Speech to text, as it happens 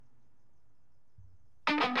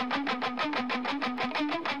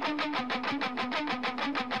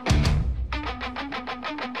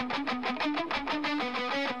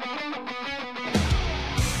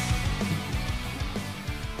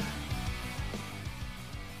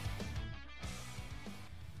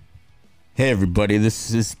Hey everybody,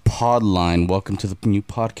 this is Podline. Welcome to the new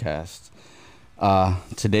podcast.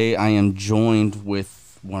 Today I am joined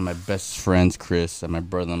with one of my best friends, Chris, and my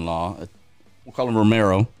brother-in-law. We'll call him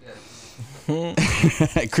Romero. Yes.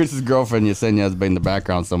 Chris's girlfriend, Yesenia, has been in the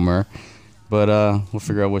background somewhere. But we'll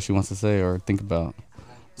figure out what she wants to say or think about.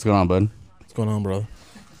 What's going on, bud? What's going on, brother?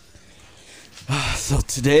 So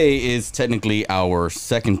today is technically our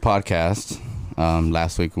second podcast.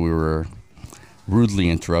 Last week we were rudely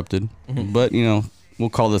interrupted, but you know, we'll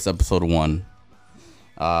call this episode 1.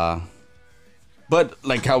 But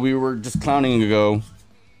like how we were just clowning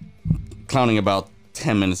about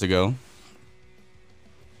 10 minutes ago,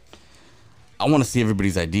 I want to see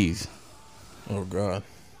everybody's IDs. Oh God!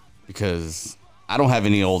 Because I don't have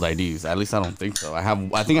any old IDs. At least I don't think so. I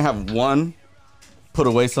think I have one put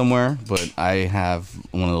away somewhere, but I have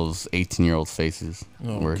one of those 18-year-old faces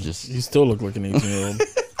where it just you still look like an 18-year-old.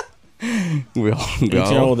 We all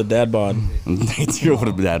 18-year-old with a dad bod. 18-year-old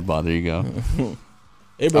with a dad bod. There you go.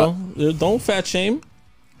 Hey, bro, don't fat shame.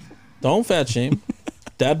 Don't fat shame.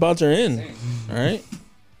 Dad bods are in. All right.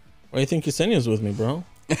 Why do you think Yesenia's with me, bro?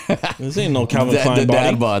 This ain't no Calvin Klein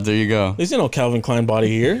body. Dad bods. There you go. This ain't no Calvin Klein body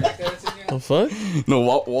here. The fuck?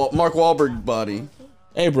 No, Mark Wahlberg body.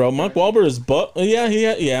 Hey, bro, Mark Wahlberg is buff.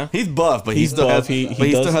 Yeah. He's buff, but he still has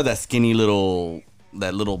that skinny little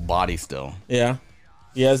body still. Yeah.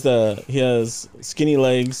 He has skinny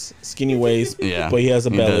legs, skinny waist, but he has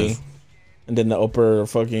a belly. And then the upper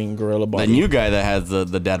fucking gorilla body. The new guy that has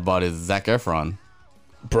the dad bod is Zac Efron.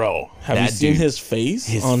 Bro, have you seen his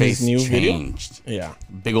face on his new changed. Video? Yeah.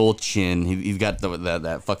 Big old chin. He's got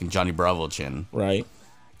that fucking Johnny Bravo chin. Right.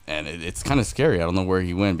 And it's kind of scary. I don't know where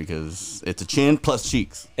he went because it's a chin plus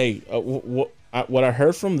cheeks. Hey, what I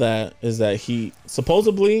heard from that is that he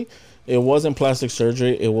supposedly... It wasn't plastic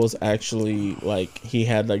surgery. It was actually like he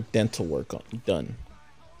had like dental work done.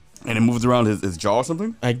 And it moved around his jaw or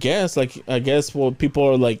something? I guess well, people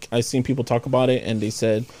are like, I've seen people talk about it and they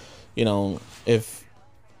said, you know, if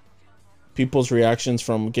people's reactions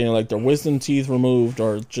from getting like their wisdom teeth removed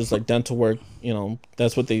or just like dental work, you know,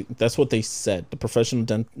 that's what they said. The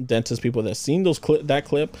professional dentist people that seen that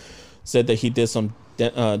clip said that he did some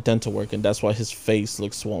dental work, and that's why his face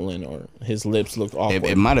looked swollen or his lips looked awkward.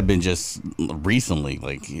 It might have been just recently,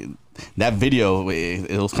 like that video.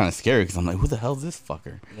 It was kind of scary because I'm like, who the hell is this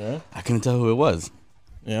fucker? Yeah, I couldn't tell who it was.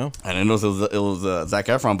 Yeah, I didn't know it was Zac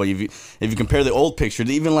Efron. But if you compare the old picture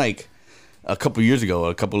to even like a couple years ago,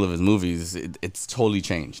 a couple of his movies, it's totally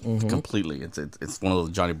changed completely. It's one of those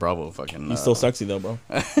Johnny Bravo fucking. He's still sexy though, bro.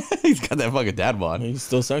 He's got that fucking dad bod. He's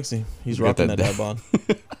still sexy. He's rocking that dad bod.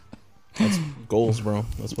 That's goals, bro.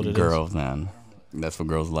 That's what it is. Girls, man. That's what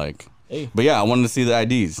girls like. Hey. But yeah, I wanted to see the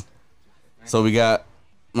IDs. So we got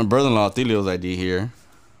my brother-in-law, Thelio's ID here.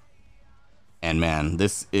 And man,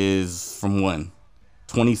 this is from when?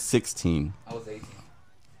 2016. I was 18.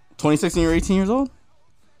 2016, you're 18 years old?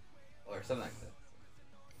 Or something like that.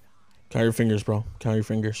 Count your fingers, bro. Count your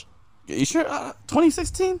fingers. You sure?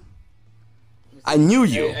 2016? I knew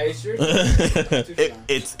you. Are you sure?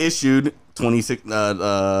 It's issued September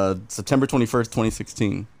 21st,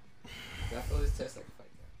 2016.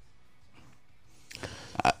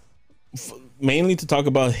 Mainly to talk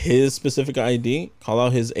about his specific ID, call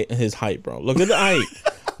out his height, bro. Look at the height.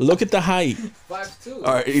 Look at the height. 5'2".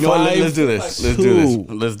 All right, you know what? Let's do this.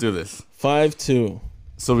 Let's do this. 5'2".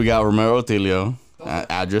 So we got Romero Thelio.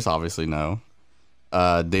 Address, obviously, no.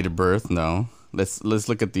 Date of birth, no. Let's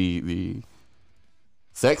look at the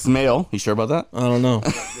sex, male. You sure about that? I don't know.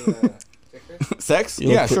 Sex?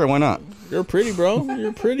 Yeah, sure. Why not? You're pretty, bro.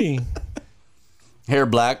 You're pretty. Hair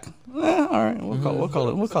black. All right. We'll call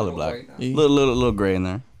it black. Little gray in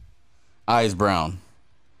there. Eyes brown.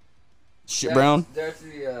 Shit brown.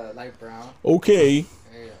 Dirty, light brown. Okay.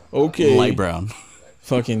 Okay. Light brown.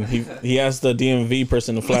 Fucking. He asked the DMV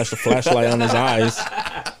person to flash the flashlight on his eyes.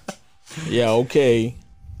 Yeah. Okay. See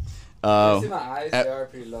my eyes? They are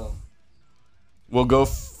pretty low. We'll go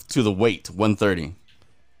to the weight. 130.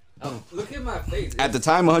 Oh, look at my face. At the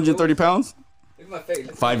time, 130 pounds. Look at my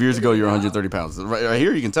face. 5 years ago, you were 130 pounds. Right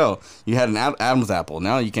here, you can tell you had an Adam's apple.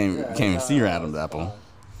 Now you can't even see your Adam's apple.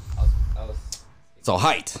 So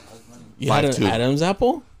height. You had an Adam's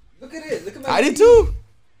apple? Look at it. Look at my I did too.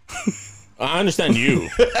 I understand you.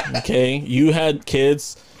 Okay, you had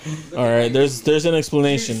kids. All right, there's an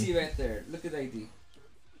explanation. See right there. Look at the ID.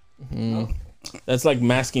 That's like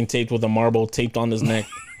masking tape with a marble taped on his neck.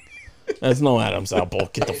 That's no Adam's apple.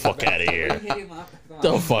 Get the fuck out of here. Hit him up. Come on.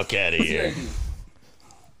 The fuck out of What's your here. ID?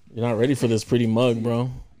 You're not ready for this pretty mug, bro.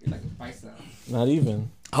 You're like a paisa. Not even.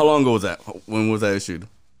 How long ago was that? When was that issued?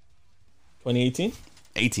 2018?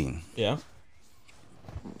 18. Yeah.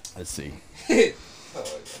 Let's see. Oh,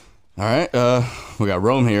 All right. We got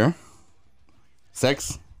Rome here.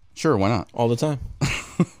 Sex? Sure, why not? All the time.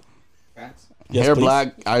 Pants? Yes, Hair please.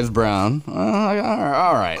 black, eyes brown. All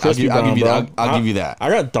right. Crispy I'll give you brown, that. bro. I'll give you that. I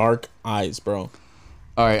got dark eyes, bro.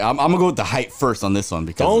 All right. I'm gonna go with the height first on this one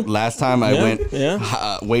because Don't- last time I Yeah, went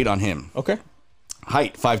yeah. weight on him. Okay.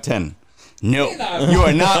 Height 5'10". No, you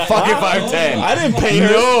are not fucking 5'10". I didn't pay her.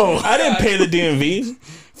 No. I didn't pay the DMV.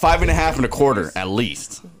 5.5 and a quarter at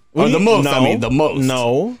least. Or the most. No, I mean, the most.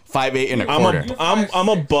 No. 5'8" and a quarter. I'm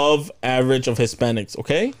above average of Hispanics,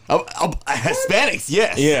 okay? Hispanics,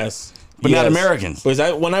 yes. Yes. But not Yes. Americans.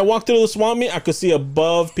 Because when I walked through the swamp meet, I could see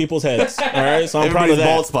above people's heads. All right, so I'm proud of Everybody's that.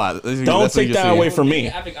 bald spot. That's Don't what take you're that seeing. away from me.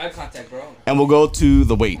 Having eye contact, bro. And we'll go to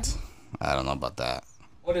the weight. I don't know about that.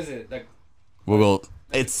 What is it? Like, We'll go.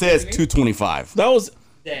 It says 225. That was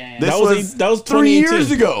damn. This that was 3 2018.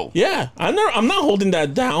 years ago. Yeah, I'm not holding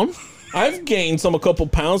that down. I've gained a couple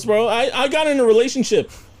pounds, bro. I got in a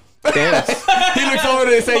relationship. Thanks. He looks over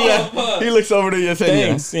to Yesenia. He looks over to Yesenia.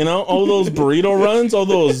 Thanks. You know, all those burrito runs, all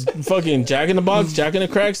those fucking Jack in the Box, Jack in the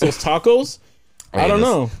Cracks, those tacos. I don't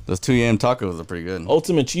know. Those 2 a.m. tacos are pretty good.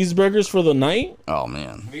 Ultimate cheeseburgers for the night. Oh,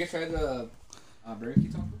 man. Have you guys tried the Burger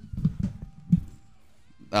King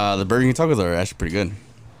tacos? The Burger King tacos are actually pretty good.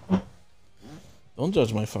 Don't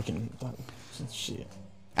judge my fucking shit.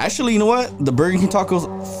 Actually, you know what? The Burger King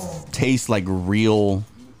tacos taste like real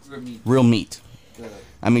meat.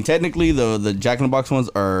 I mean, technically, the Jack in the Box ones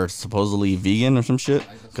are supposedly vegan or some shit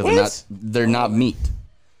because they're not meat.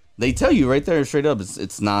 They tell you right there, straight up,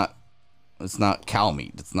 it's not cow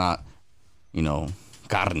meat. It's not,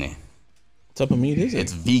 carne. What type of meat is it?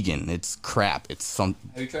 It's vegan. It's crap. It's some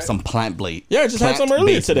Have you tried plant blade. Yeah, I just had some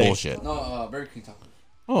earlier plant-based today. Bullshit. No, Burger King tacos.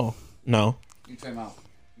 Oh no! You try them out.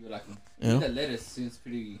 You would like them. Yeah. The lettuce seems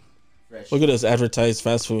pretty fresh. Look at us advertise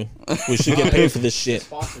fast food. We should get paid for this shit.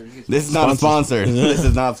 Sponsor. You get This is not sponsored. This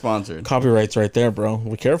is not sponsored. Copyrights right there, bro.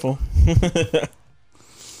 Be careful. Maybe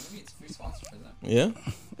it's free sponsor for them. Yeah,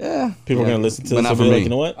 Yeah. people are gonna listen to But this not and for be like, me. you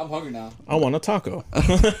know what? I'm hungry now. I want a taco.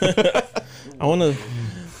 I want to.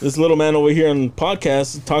 This little man over here on the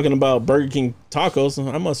podcast talking about Burger King tacos.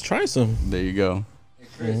 I must try some. There you go. Hey,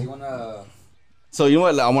 Chris, you wanna? So you know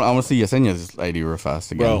what? I want to see Yesenia's ID real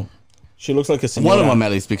fast again. Bro, she looks like a senora. One of them at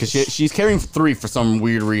least because she's carrying 3 for some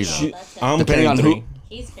weird reason. I'm Depending carrying on 3. who-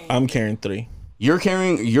 He's carrying. I'm carrying 3. You're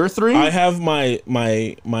carrying your 3? I have my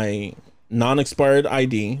non-expired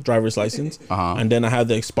ID driver's license, and then I have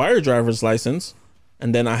the expired driver's license,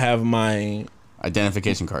 and then I have my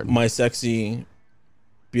Identification card. sexy,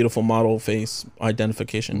 beautiful model face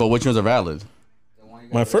identification. But which ones are valid? The one you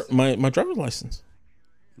my got my driver's license.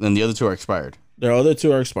 Then the other 2 are expired. The other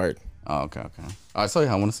 2 are expired. Oh, okay. I saw you.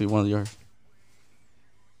 I want to see one of yours.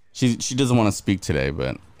 She doesn't want to speak today,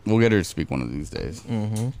 but we'll get her to speak one of these days.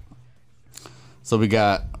 Mm-hmm. So we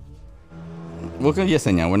got. We'll go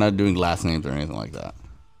Yesenia. We're not doing last names or anything like that.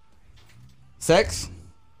 Sex?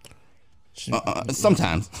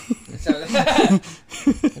 Sometimes.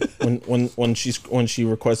 When she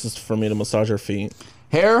requests for me to massage her feet.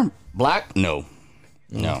 Hair? Black? No.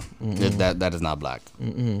 That is not black.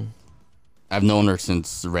 I've known her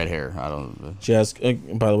since red hair. I don't. She has.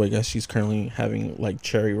 By the way, guys, she's currently having like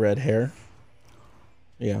cherry red hair.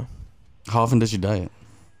 Yeah. How often does she dye it?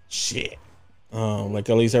 Shit. Like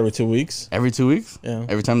at least every 2 weeks. Every 2 weeks? Yeah.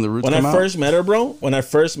 Every time the roots When come I out? first met her, bro. When I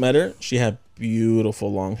first met her, she had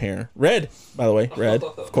beautiful long hair. Red, by the way, red,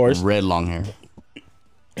 of course. Red long hair.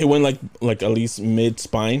 It went like at least mid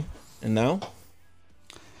spine, and now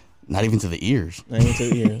Not even to the ears. not even to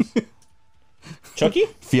the ears. Chucky?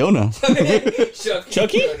 Fiona.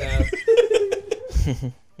 Chucky?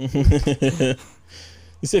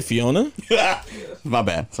 You said Fiona? My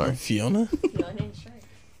bad. Sorry. Fiona? Fiona and Shrek.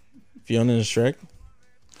 Fiona and Shrek?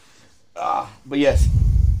 But yes.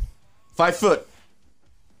 5 foot.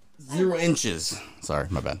 0 inches. Sorry,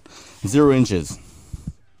 my bad. 0 inches.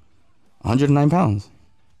 109 pounds.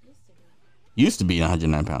 Used to be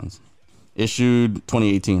 109 pounds. Issued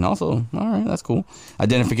 2018. Also, all right, that's cool.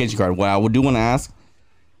 Identification card. What I would do want to ask,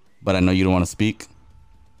 but I know you don't want to speak.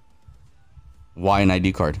 Why an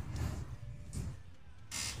ID card?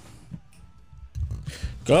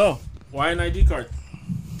 Go. Why an ID card?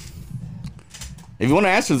 If you want to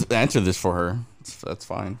answer this for her, that's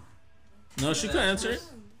fine. No, she could answer it.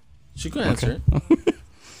 She could answer it.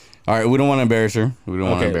 All right, we don't want to embarrass her. We don't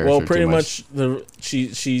want to Okay, embarrass well, her. pretty too much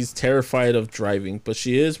she's terrified of driving, but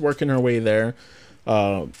she is working her way there,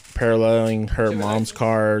 paralleling her mom's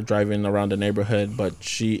car, driving around the neighborhood. But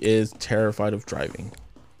she is terrified of driving.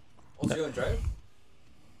 Oh, so you don't drive?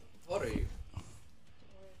 What are you?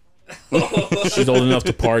 She's old enough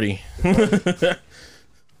to party.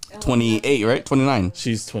 28, right? 29.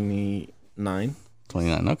 She's 29.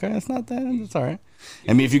 29. Okay, that's not that. That's all right.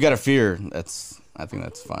 I mean, if you got a fear, I think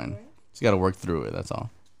that's fine. Just got to work through it. That's all.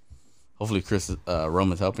 Hopefully,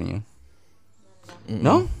 Rome is helping you.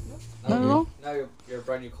 No? Not at all? Now you're a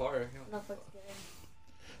brand new car.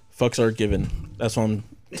 Fucks are given. That's why I'm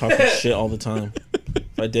talking shit all the time.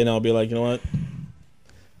 If I didn't, I'll be like, you know what?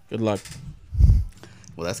 Good luck.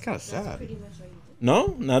 Well, that's kind of sad.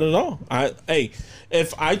 No, not at all.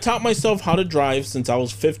 If I taught myself how to drive since I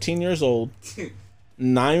was 15 years old,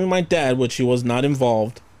 not even my dad, which he was not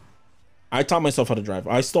involved, I taught myself how to drive.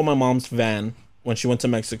 I stole my mom's van when she went to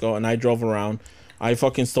Mexico, and I drove around. I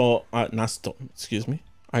fucking excuse me.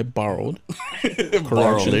 I borrowed.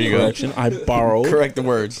 Correction. There you correction. I borrowed. Correct the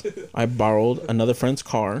words. I borrowed another friend's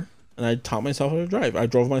car, and I taught myself how to drive. I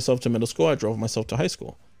drove myself to middle school. I drove myself to high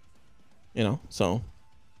school. You know, so.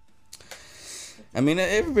 I mean,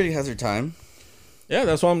 everybody has their time. Yeah,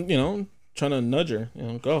 that's why I'm, trying to nudge her.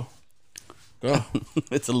 Go.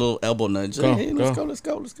 It's a little elbow nudge. Go, Hey, let's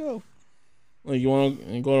go. Like, you want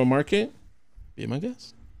to go to a market? Be my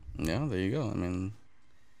guest. Yeah, there you go. I mean,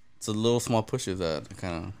 it's a little small pushes that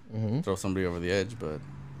kind of throw somebody over the edge, but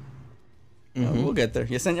we'll get there.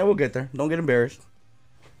 Yesenia, we'll get there. Don't get embarrassed.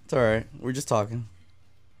 It's all right. We're just talking.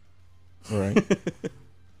 All right.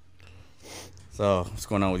 So, what's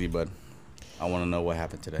going on with you, bud? I want to know what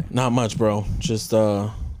happened today. Not much, bro. Just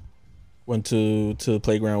went to the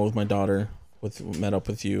playground with my daughter. Met up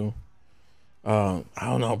with you. I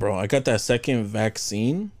don't know, bro. I got that second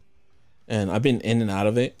vaccine, and I've been in and out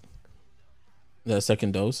of it. The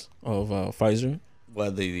second dose of Pfizer.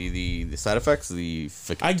 What the side effects?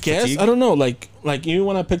 I guess fatigue? I don't know. Like even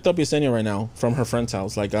when I picked up Yesenia right now from her friend's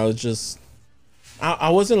house, like I was just,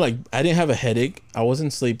 I wasn't like, I didn't have a headache. I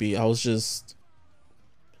wasn't sleepy. I was just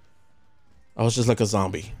like a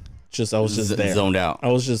zombie. I was just there. Zoned out. I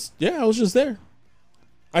was just there.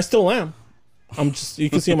 I still am. I'm just, you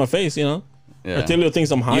can see on my face, Yeah. Artilio thinks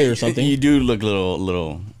I'm high or something. You do look a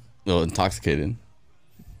little intoxicated.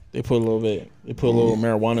 They put a little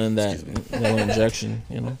marijuana in that little injection,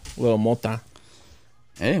 little mota.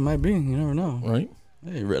 Hey, it might be. You never know. Right?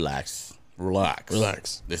 Hey, relax.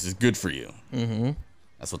 This is good for you. Mm-hmm.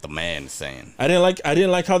 That's what the man is saying. I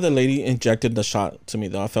didn't like how the lady injected the shot to me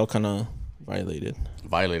though. I felt kind of violated.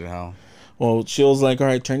 Violated how? Well, she was like, "All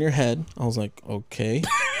right, turn your head." I was like, "Okay,"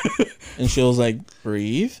 and she was like,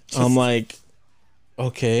 "Breathe." I'm like,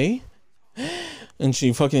 "Okay," and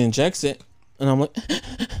she fucking injects it, and I'm like,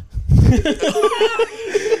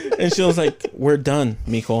 and she was like, "We're done,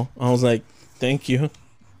 Miko." I was like, "Thank you."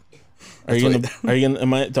 Are you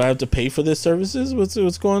gonna? Do I have to pay for this services?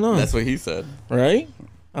 What's going on? That's what he said. Right?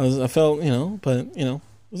 I felt, but it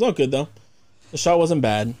was all good though. The shot wasn't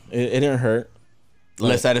bad. It didn't hurt.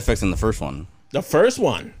 Less side effects than the first one. The first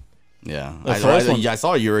one. Yeah. I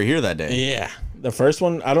saw you were here that day. Yeah. The first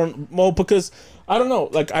one, because I don't know.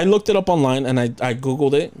 Like I looked it up online and I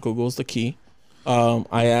Googled it. Google's the key.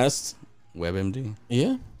 I asked WebMD.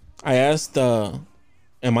 Yeah. I asked am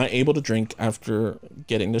I able to drink after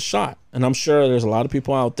getting the shot? And I'm sure there's a lot of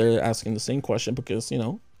people out there asking the same question because, they're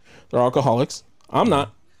alcoholics. I'm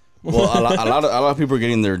not. Well, a lot of people are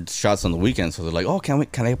getting their shots on the weekend, so they're like, "Oh, can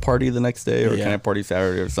I party the next day, or can I party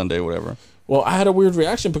Saturday or Sunday, or whatever?" Well, I had a weird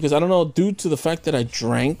reaction because I don't know, due to the fact that I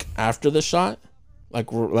drank after the shot,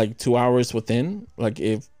 like 2 hours within,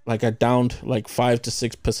 I downed like 5 to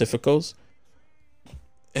 6 Pacificos,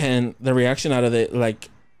 and the reaction out of it,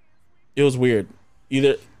 it was weird.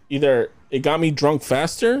 Either it got me drunk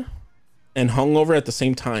faster and hungover at the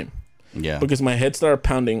same time. Yeah. Because my head started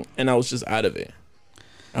pounding and I was just out of it.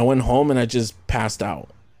 I went home and I just passed out.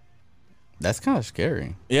 That's kind of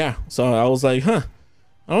scary. Yeah. So I was like, I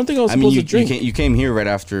don't think I was supposed to drink. You came here right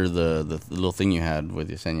after the little thing you had with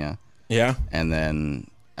Yesenia. Yeah. And then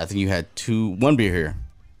I think you had one beer here.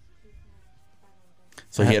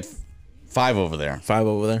 So he had 5 over there. 5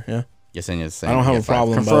 over there, yeah. Yesenia's saying I don't have a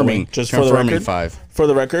problem. Confirming, just confirming for the record, 5. For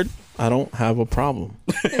the record, I don't have a problem.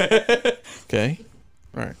 Okay?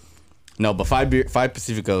 All right. No, but 5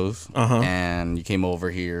 Pacificos, Uh-huh. and you came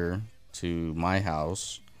over here to my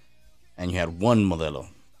house, and you had 1 Modelo,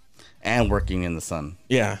 and working in the sun.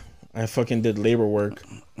 Yeah, I fucking did labor work.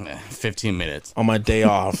 15 minutes. On my day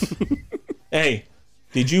off. Hey,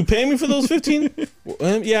 did you pay me for those 15?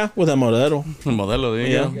 Yeah, with a modelo. Modelo, there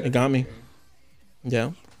you Yeah, go. it got me.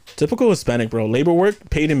 Yeah. Typical Hispanic, bro. Labor work,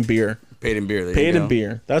 paid in beer. Paid in beer. There Paid you go. in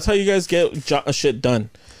beer. That's how you guys get shit done.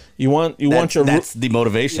 You want your That's the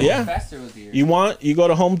motivation. Yeah. Faster with beer. you go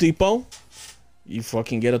to Home Depot, you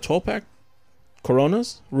fucking get a 12-pack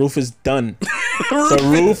Coronas, roof is done. The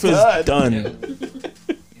roof is done.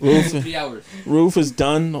 Roof 3 hours. Roof is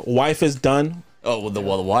done. Wife is done. Oh, well, the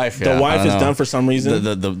wife. Yeah, The wife I is know. done for some reason.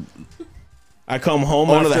 The I come home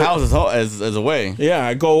owner of after, the house is away. Yeah,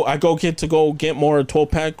 I go get more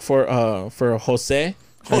 12-pack for Jose.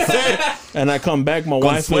 And I come back, my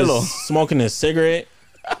wife Consuelo. is smoking a cigarette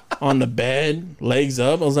on the bed, legs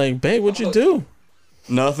up. I was like, babe, what'd you do?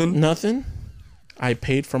 Nothing. Nothing. I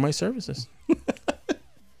paid for my services.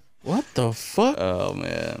 What the fuck? Oh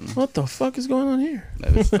man, What the fuck is going on here?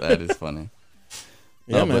 that is funny.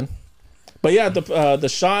 Yeah, Oh, man. But yeah, the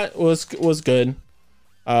shot was good.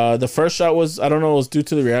 The first shot was, I don't know, it was due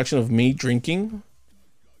to the reaction of me drinking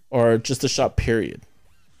or just the shot period.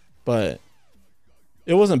 But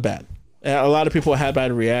it wasn't bad. A lot of people had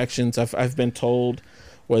bad reactions. I've been told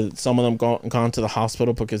where some of them gone to the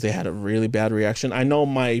hospital because they had a really bad reaction. I know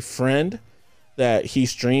my friend that he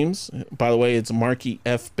streams, by the way, it's Marky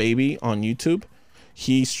F Baby on YouTube.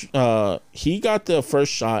 He got the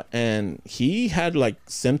first shot and he had like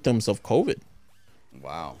symptoms of COVID.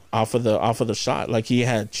 Wow. Off of the shot. Like he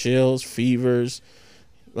had chills, fevers,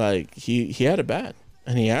 like he had it bad.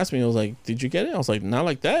 And he asked me, I was like, did you get it? I was like, not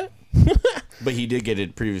like that. But he did get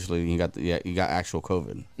it previously. He got actual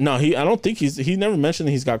COVID. No, I don't think he never mentioned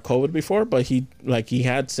that he's got COVID before, but he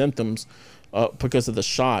had symptoms because of the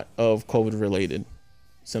shot of COVID related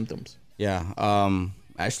symptoms. Yeah. I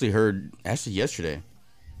actually heard yesterday.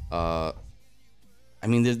 I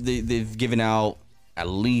mean, they've given out at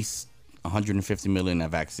least 150 million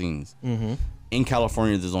of vaccines. Mm-hmm. In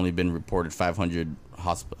California, there's only been reported 500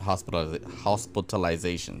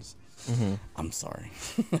 hospitalizations. Mm-hmm. I'm sorry,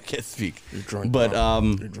 I can't speak. You're drunk, but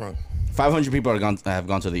you're drunk. 500 people have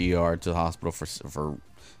gone to the ER, to the hospital for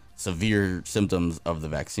severe symptoms of the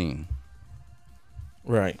vaccine.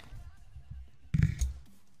 Right.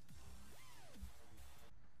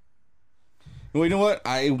 Well, you know what?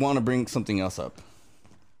 I want to bring something else up.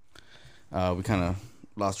 We kind of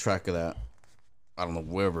lost track of that. I don't know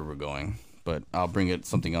where we were going, but I'll bring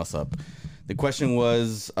something else up. The question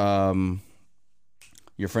was,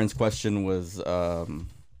 your friend's question was,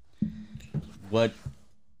 what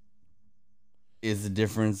is the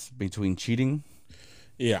difference between cheating?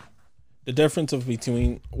 Yeah. The difference of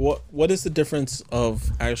between what is the difference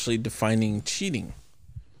of actually defining cheating?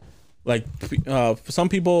 Like some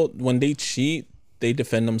people, when they cheat, they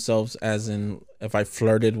defend themselves as in, if I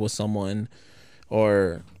flirted with someone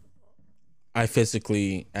or I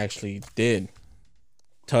physically actually did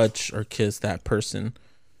touch or kiss that person,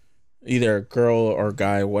 either a girl or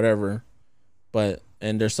guy, whatever.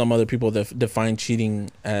 And there's some other people that define cheating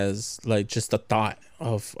as like just a thought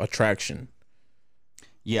of attraction.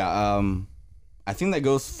 Yeah, I think that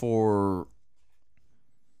goes for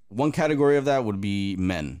one category of that would be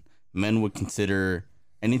men. Men would consider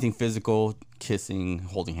anything physical, kissing,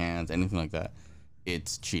 holding hands, anything like that,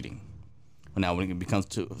 it's cheating. Now, when it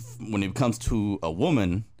comes to a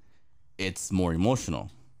woman, it's more emotional.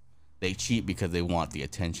 They cheat because they want the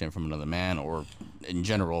attention from another man, or in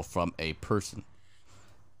general from a person.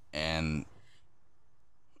 And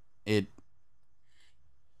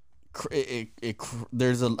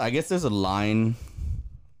there's a line.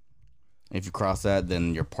 If you cross that,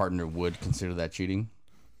 then your partner would consider that cheating.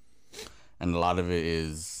 And a lot of it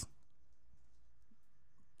is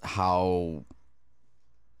how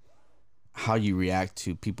you react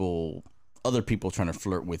to other people trying to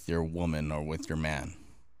flirt with your woman or with your man.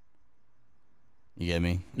 You get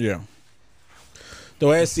me? Yeah. The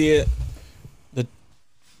way I see it,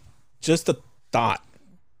 just the thought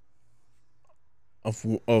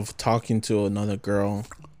of talking to another girl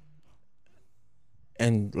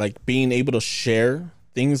and like being able to share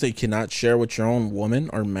things they cannot share with your own woman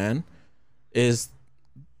or man is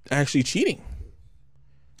actually cheating.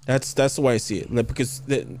 That's the way I see it. Like, because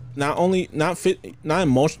I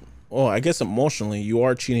guess emotionally you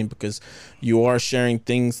are cheating because you are sharing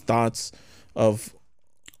things, thoughts of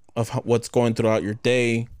what's going throughout your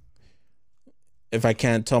day. If I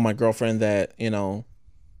can't tell my girlfriend that, I'm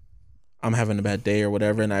having a bad day or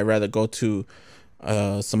whatever, and I'd rather go to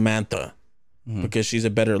Samantha because she's a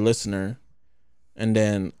better listener. And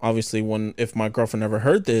then obviously if my girlfriend ever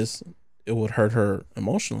heard this, it would hurt her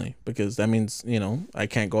emotionally because that means, I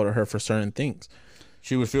can't go to her for certain things.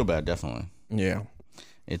 She would feel bad, definitely. Yeah.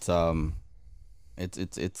 It's kind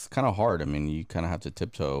of hard. I mean, you kind of have to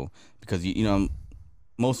tiptoe because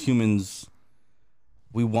most humans,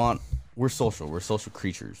 we're social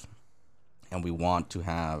creatures, and we want to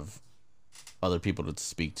have other people to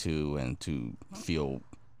speak to and to feel,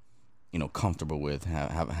 comfortable with,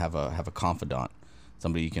 have a confidant,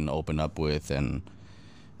 somebody you can open up with and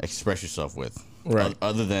express yourself with, Right.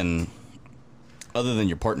 Other than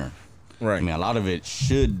your partner. Right. I mean, a lot of it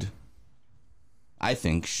I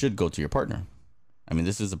think should go to your partner. I mean,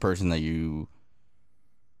 this is a person that you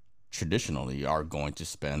traditionally are going to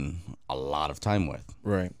spend a lot of time with.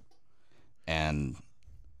 Right. And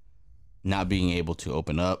not being able to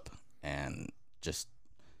open up and just,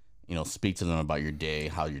 speak to them about your day,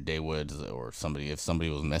 how your day was, or if somebody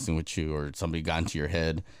was messing with you, or somebody got into your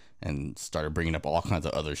head and started bringing up all kinds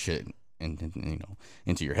of other shit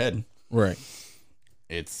into your head. Right.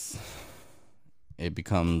 It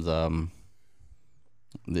becomes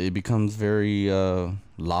very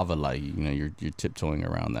lava-like. You're tiptoeing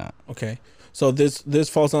around that. Okay. So this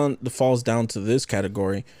falls down to this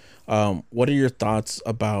category. What are your thoughts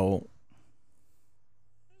about,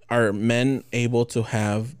 are men able to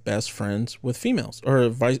have best friends with females, or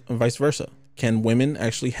vice versa? Can women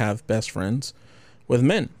actually have best friends with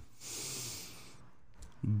men?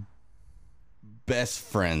 Best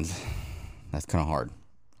friends. That's kind of hard.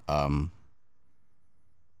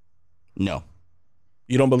 No.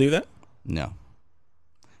 You don't believe that? No.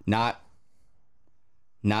 Not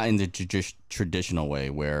in the traditional way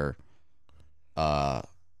where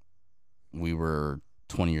we were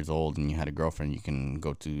 20 years old and you had a girlfriend, you can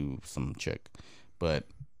go to some chick. But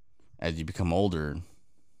as you become older,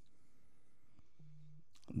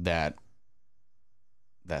 that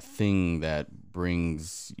thing that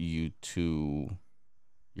brings you to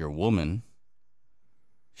your woman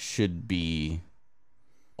should be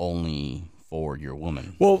only for your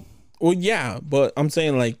woman. Well, yeah, but I'm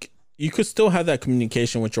saying, like, you could still have that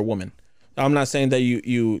communication with your woman. I'm not saying that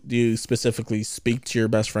you specifically speak to your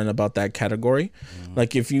best friend about that category. Mm-hmm.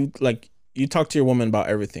 Like, if you talk to your woman about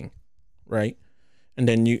everything, right? And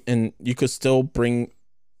then you could still bring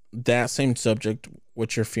that same subject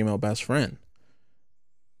with your female best friend.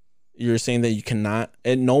 You're saying that you cannot,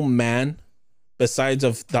 and no man, besides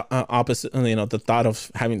of the opposite, the thought of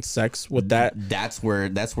having sex with that. That's where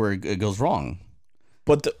it goes wrong.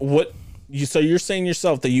 But so you're saying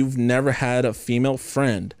yourself that you've never had a female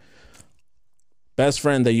friend, best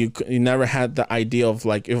friend, that you never had the idea of,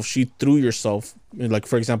 like, if she threw yourself, like,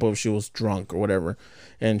 for example, if she was drunk or whatever,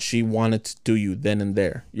 and she wanted to do you then and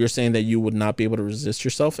there, you're saying that you would not be able to resist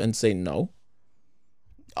yourself and say no?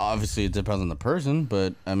 Obviously, it depends on the person,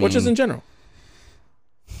 but I mean, which is in general.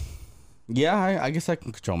 Yeah, I guess I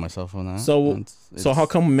can control myself on that. So how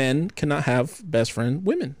come men cannot have best friend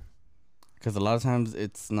women? Because a lot of times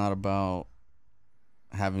it's not about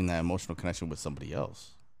having that emotional connection with somebody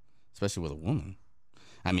else, especially with a woman.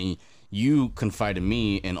 I mean, you confide in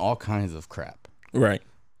me in all kinds of crap. Right.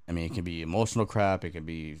 I mean, it can be emotional crap. It can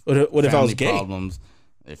be what if I was gay? Problems.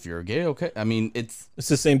 If you're gay, okay. I mean, it's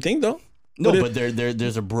the same thing though. No, but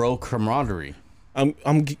there's a bro camaraderie.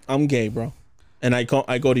 I'm gay, bro, and I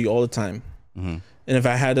go to you all the time. Mm-hmm. And if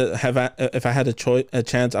I had a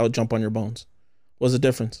chance, I would jump on your bones. What's the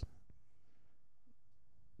difference?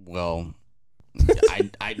 Well,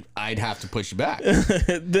 I'd have to push you back.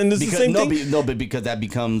 Then it's the same thing. No, but because that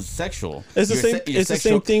becomes sexual. It's the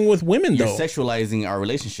same thing with women, though. You're sexualizing our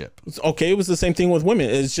relationship. Okay, it was the same thing with women.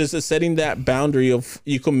 It's just setting that boundary of,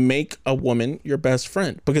 you can make a woman your best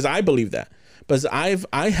friend, because I believe that. But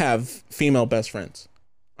I have female best friends.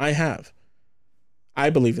 I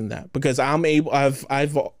believe in that because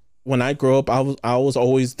when I grew up, I was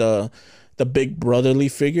always the big brotherly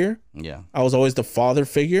figure. Yeah. I was always the father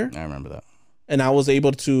figure. I remember that. And I was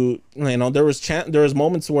able to, there was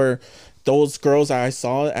moments where those girls I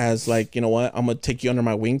saw as, like, you know what, I'm going to take you under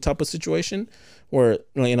my wing type of situation, where,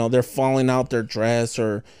 they're falling out their dress,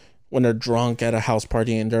 or when they're drunk at a house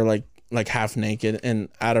party and they're like half naked, and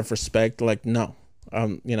out of respect, like, no,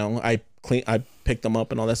 I pick them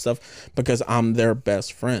up and all that stuff because I'm their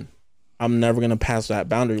best friend. I'm never going to pass that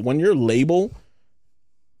boundary. When you're labeled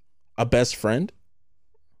a best friend,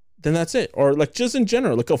 then that's it. Or, like, just in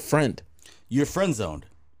general, like a friend. You're friend zoned.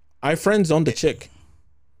 I friend zoned the chick.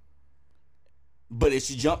 But if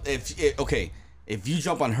you jump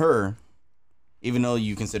on her, even though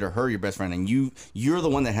you consider her your best friend, and you're the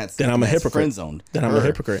one that has, then I'm a hypocrite. Friend zoned. Then I'm a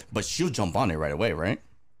hypocrite. But she'll jump on it right away, right?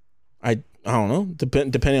 I don't know.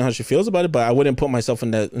 Depending on how she feels about it, but I wouldn't put myself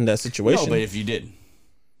in that situation. No, but if you did,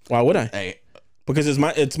 why would I? Because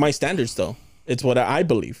it's my standards, though. It's what I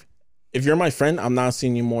believe. If you're my friend, I'm not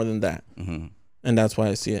seeing you more than that. Mm-hmm. And that's why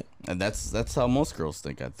I see it. And that's how most girls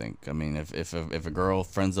think, I think. I mean, if a girl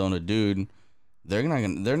friend zone a dude, they're not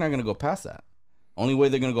gonna go past that. Only way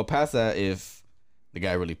they're gonna go past that if the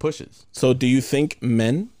guy really pushes. So do you think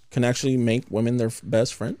men can actually make women their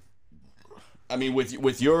best friend? I mean,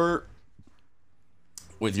 with your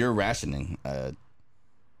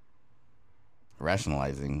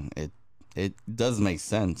rationalizing it does make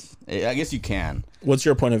sense. I guess you can. What's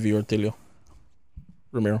your point of view, Ortilio?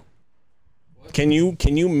 Ramiro? Can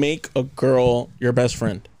you make a girl your best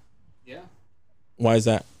friend? Yeah. Why is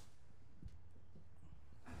that?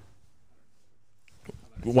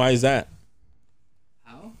 Why is that?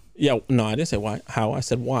 How? Yeah, no, I didn't say why. How? I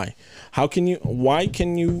said why. Why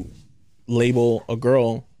can you label a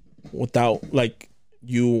girl without, like,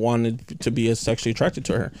 you wanted to be as sexually attracted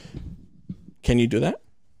to her? Can you do that?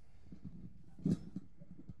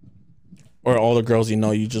 Or all the girls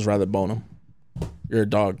you just rather bone them? You're a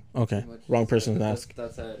dog. Okay. Wrong person to ask.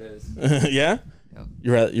 That's how it is. Yeah?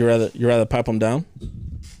 Yep. You rather pipe them down?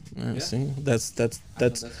 Yeah. See, that's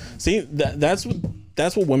see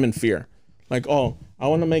that's what women fear. Like, oh, I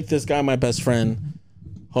want to make this guy my best friend.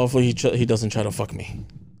 Hopefully he doesn't try to fuck me.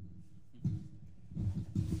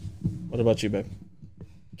 What about you, babe?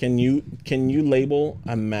 Can you label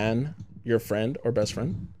a man your friend or best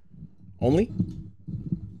friend? Only?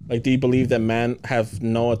 Like, do you believe that men have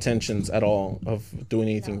no intentions at all of doing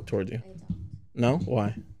anything toward you? I don't. No?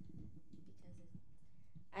 Why?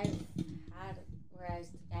 Because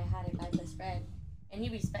I had a guy best friend, and he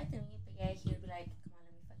respected me, but yeah, he would be like, "Come on,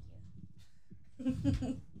 let me fuck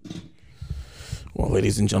you." Well,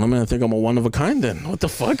 ladies and gentlemen, I think I'm a one of a kind then. What the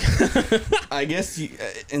fuck? I guess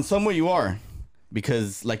in some way you are,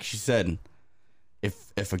 because like she said,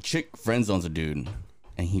 if a chick friend zones a dude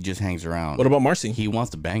and he just hangs around, What about Marcy? he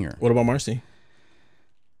wants to bang her. What about Marcy?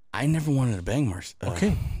 I never wanted to bang Marcy.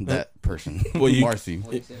 Okay. That person. Well, you- Marcy.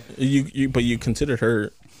 What do you say? But you considered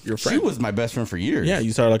her your She friend. was my best friend for years. Yeah,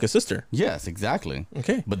 you saw her like a sister. Yes, exactly.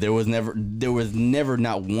 Okay. But there was never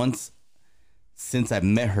not once since I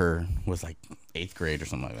met her was like 8th grade or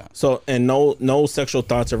something like that. So, and no sexual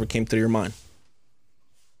thoughts ever came through your mind.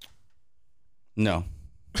 No.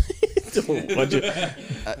 What'd you?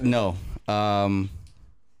 No.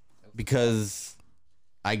 Because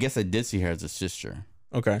I guess I did see her as a sister,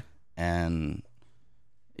 Okay. and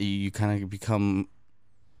you kind of become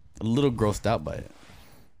a little grossed out by it.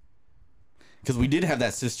 Because we did have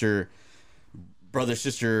that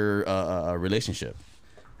brother-sister relationship.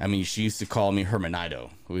 I mean, she used to call me Hermanito.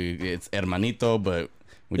 It's hermanito, but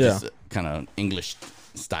we just kind of English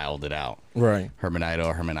styled it out. Right.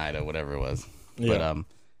 Hermanito, whatever it was. Yeah. But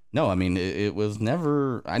no, I mean, it was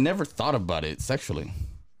never. I never thought about it sexually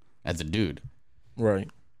as a dude. Right.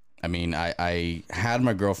 I mean, I had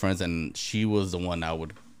my girlfriends, and she was the one I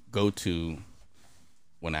would go to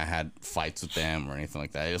when I had fights with them or anything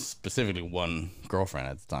like that. It was specifically one girlfriend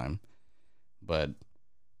at the time, but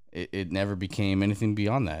it never became anything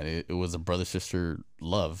beyond that. It was a brother-sister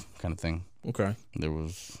love kind of thing. Okay. There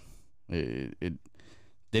was it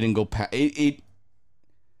didn't go past it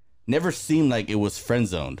never seemed like it was friend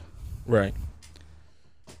zoned, Right.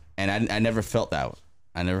 and I never felt that.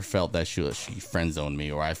 I never felt that she friend zoned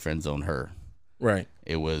me or I friend zoned her. Right.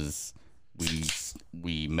 It was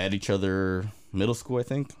we met each other middle school, I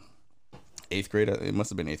think, 8th grade. It must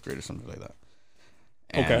have been 8th grade or something like that.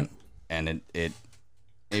 And, Okay. And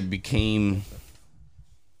it became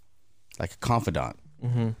like a confidant.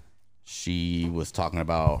 Mm-hmm. She was talking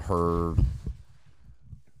about her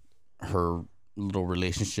little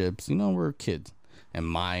relationships. You know, we're kids, and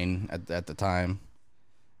mine at the time,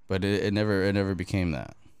 but it never became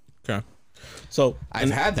that. Okay. So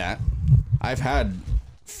I've had that. I've had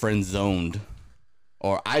friend zoned,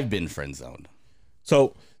 or I've been friend zoned.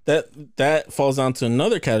 So that falls down to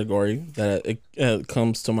another category that it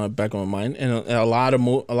comes to my back of my mind, and a lot of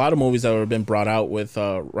movies that have been brought out with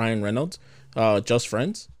Ryan Reynolds, Just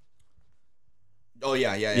Friends. Oh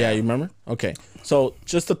yeah. Yeah, you remember? Okay. So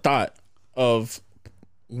just the thought of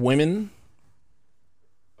women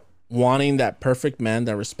wanting that perfect man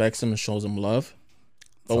that respects them and shows them love,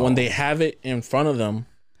 but when they have it in front of them,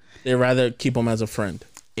 they rather keep them as a friend.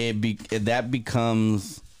 That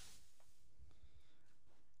becomes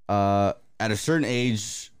at a certain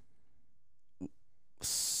age,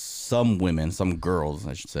 some women, some girls,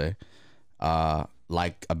 I should say,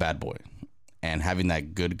 like a bad boy, and having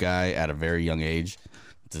that good guy at a very young age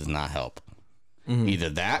does not help. Mm-hmm. Either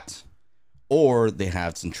that, or they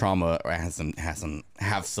have some trauma or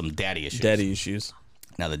have some daddy issues. Daddy issues.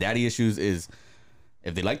 Now the daddy issues is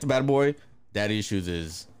if they like the bad boy, daddy issues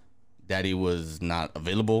is daddy was not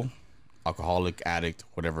available, alcoholic, addict,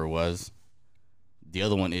 whatever it was. The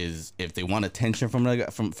other one is if they want attention from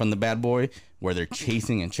the bad boy, where they're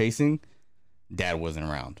chasing, dad wasn't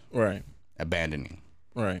around. Right. Abandoning.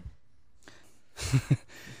 Right.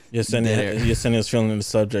 Yesenia's feeling the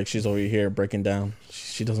subject. She's over here breaking down.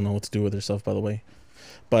 She doesn't know what to do with herself, by the way.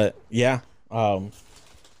 But yeah, I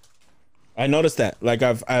noticed that. Like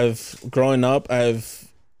I've growing up, I've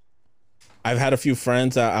had a few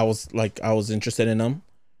friends that I was interested in them,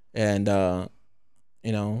 and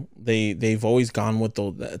you know, they've always gone with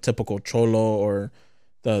the typical cholo or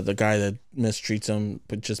the guy that mistreats them,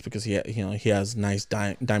 but just because he has nice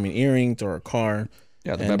diamond earrings or a car,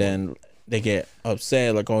 and then they get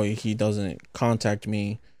upset like, oh, he doesn't contact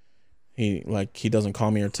me, he doesn't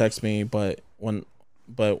call me or text me, but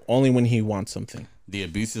only when he wants something. The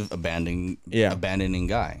abusive, abandoning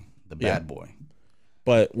guy, the bad boy.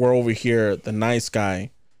 But we're over here, the nice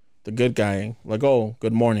guy, the good guy, like, oh,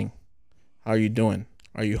 good morning, how are you doing?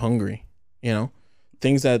 Are you hungry? You know,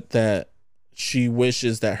 things that she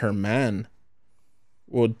wishes that her man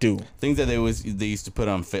will do. Things that they used to put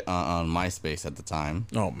on MySpace at the time.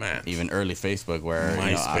 Oh man, even early Facebook, where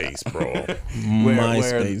MySpace, bro,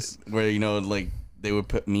 MySpace, where you know, like they would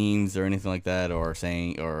put memes or anything like that, or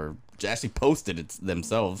saying, or actually posted it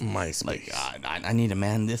themselves. MySpace, like I need a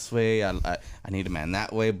man this way, I need a man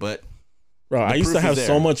that way, but. Bro, I used to have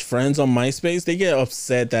so much friends on MySpace. They get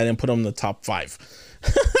upset that I didn't put them in the top 5.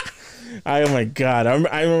 Oh my god! I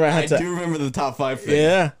remember I do remember the top 5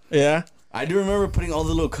 thing. Yeah. I do remember putting all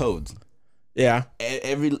the little codes. Yeah.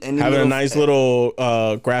 Having a nice little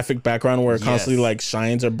graphic background where it constantly like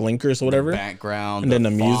shines or blinkers or whatever. The background, and then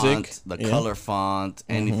the font, music, the color font,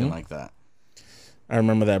 anything like that. I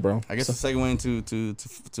remember that, bro. I guess the segue into to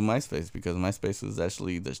MySpace, because MySpace was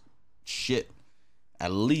actually the shit.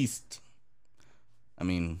 At least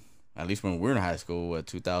when we were in high school,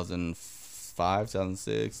 2005,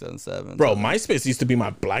 2006, 2007. Bro, MySpace used to be my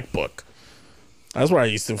black book. That's where I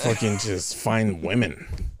used to fucking just find women.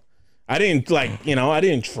 I didn't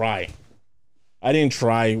try.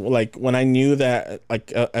 Like when I knew that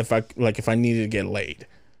if I needed to get laid,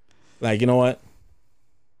 like, you know what?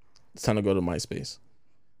 It's time to go to MySpace.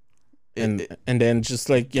 And then just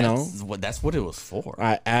like, that's what it was for.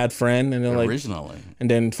 I add friend and then originally,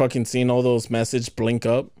 and then fucking seeing all those messages blink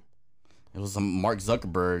up. It was Mark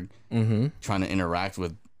Zuckerberg trying to interact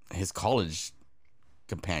with his college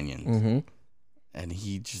companions, and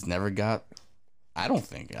he just never got. I don't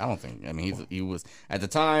think. I mean, he was at the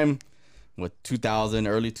time, with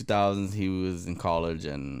early 2000s. He was in college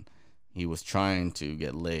and he was trying to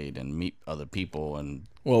get laid and meet other people and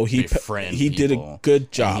befriend he people. did a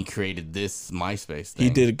good job. And he created this MySpace thing. He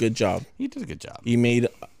did a good job. He made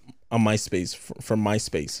a MySpace for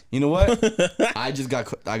MySpace. You know what? I just got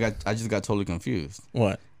totally confused.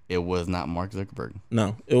 What? It was not Mark Zuckerberg.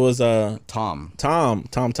 No, it was Tom,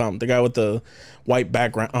 the guy with the white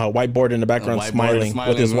background, whiteboard in the background, smiling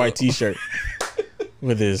with his white T-shirt,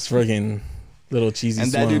 with his friggin' little cheesy.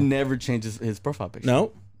 And smile. that dude never changed his profile picture.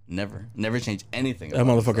 No, never changed anything. That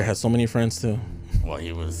motherfucker has so many friends too. Well,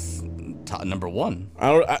 he was number one.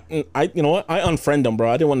 I you know what? I unfriend him, bro.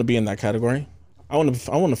 I didn't want to be in that category. I want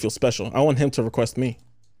to feel special. I want him to request me.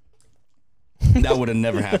 That would have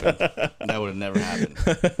never happened.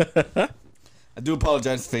 I do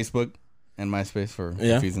apologize to Facebook and MySpace for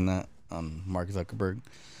confusing that. Mark Zuckerberg.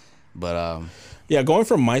 But yeah, going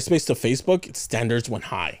from MySpace to Facebook, standards went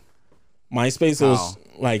high. MySpace was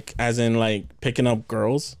like, as in like picking up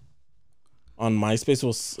girls. On MySpace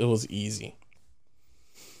it was easy.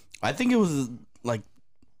 I think it was like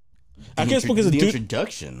I guess because of the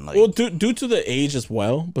introduction. Well, due to the age as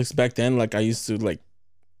well. Because back then, like, I used to like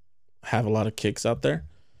have a lot of kicks out there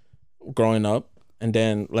growing up, and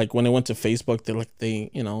then like when it went to Facebook,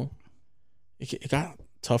 it got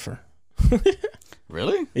tougher.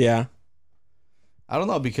 Really? Yeah. I don't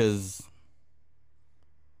know, because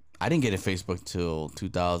I didn't get a Facebook till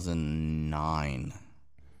 2009.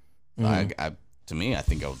 To me, I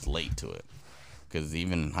think I was late to it, because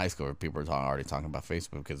even in high school, people were already talking about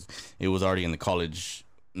Facebook, because it was already in the college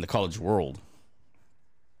world.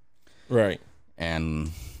 Right.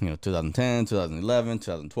 And 2010, 2011,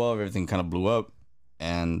 2012, everything kind of blew up,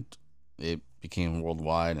 and it became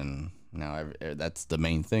worldwide, and now that's the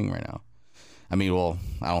main thing right now. I mean, well,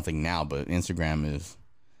 I don't think now, but Instagram is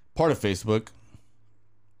part of Facebook,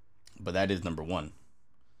 but that is number one,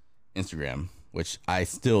 Instagram, which I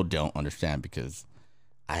still don't understand, because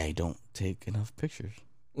I don't take enough pictures.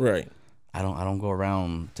 Right. I don't go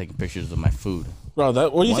around taking pictures of my food. Bro,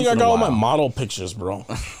 what do you think I got all my model pictures, bro?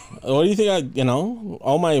 What do you think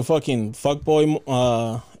all my fucking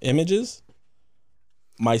fuckboy images?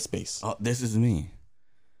 MySpace. Oh, this is me.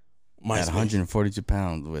 MySpace. At 142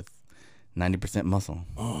 pounds with 90% muscle.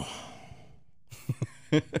 Oh.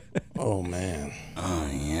 Oh man, Oh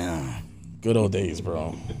yeah. good old days,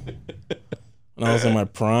 bro. When I was in my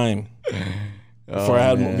prime,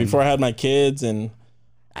 Oh, man. before I had my kids and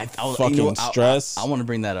fucking stress. I want to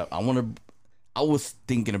bring that up. I was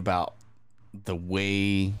thinking about the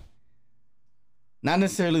way, not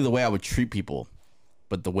necessarily the way I would treat people,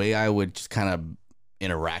 but the way I would just kind of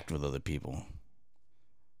interact with other people.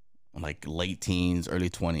 Like late teens, early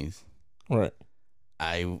 20s. Right.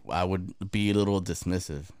 I would be a little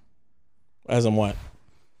dismissive. As in what?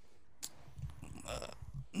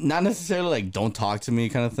 Not necessarily like don't talk to me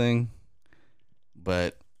kind of thing,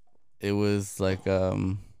 but it was like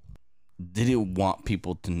didn't want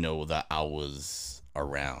people to know that I was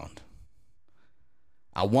around.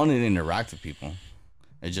 I wanted to interact with people.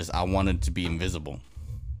 It's just I wanted to be invisible.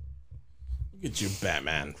 Look at you,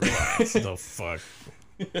 Batman. Relax. The fuck.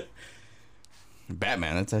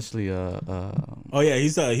 Batman. That's actually Oh yeah,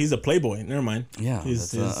 he's a playboy. Never mind. yeah.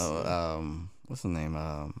 He's What's the name?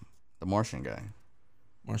 The Martian guy.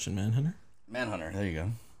 Martian Manhunter. Manhunter. There you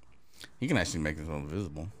go. He can actually make himself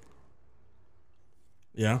invisible.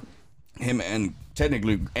 Yeah. Him and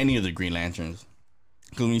technically any of the Green Lanterns.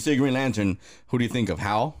 Because when you say Green Lantern, who do you think of?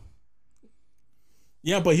 Hal?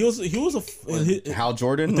 Yeah, but he was a Hal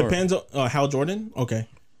Jordan? It depends on Hal Jordan. Okay.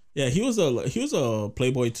 Yeah, he was a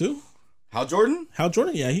playboy too. Hal Jordan? Hal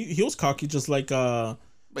Jordan. Yeah, he was cocky, just like But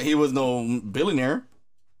he was no billionaire.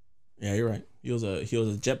 Yeah, you're right. He was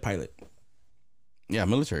a jet pilot. Yeah,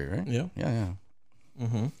 military, right? Yeah. Yeah.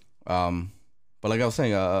 Mm-hmm. But like I was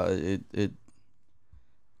saying,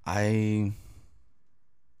 I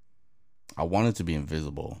wanted to be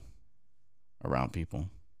invisible around people.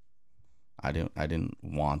 I didn't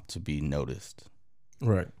want to be noticed.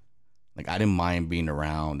 Right. Like I didn't mind being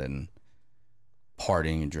around and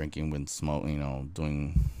partying and drinking when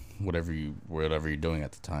doing whatever you're doing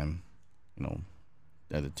at the time,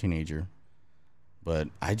 as a teenager. But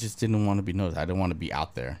I just didn't want to be noticed. I didn't want to be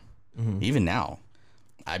out there. Mm-hmm. Even now,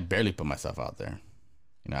 I barely put myself out there.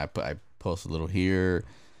 I post a little here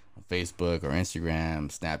on Facebook or Instagram,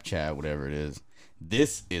 Snapchat, whatever it is.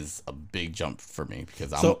 This is a big jump for me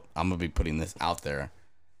because I'm gonna be putting this out there.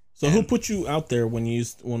 So who put you out there when we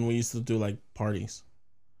used to do like parties?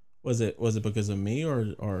 Was it because of me or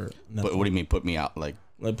nothing? But what do you mean put me out? Like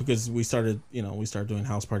because we started doing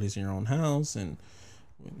house parties in your own house and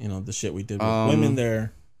the shit we did with women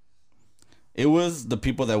there. It was the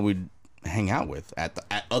people that we'd hang out with at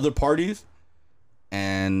other parties,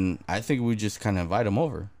 and I think we just kind of invite them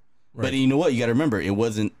over. Right. But you know what? You got to remember, it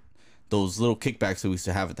wasn't those little kickbacks that we used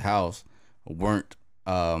to have at the house weren't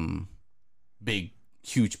big,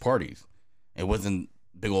 huge parties. It wasn't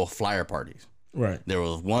big old flyer parties. Right. There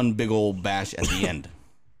was one big old bash at the end.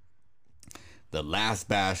 The last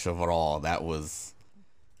bash of it all, that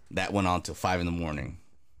went on till 5 a.m.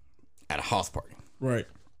 at a house party. Right.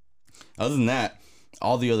 Other than that,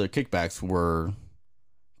 all the other kickbacks were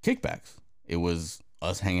kickbacks. It was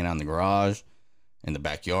us hanging out in the garage, in the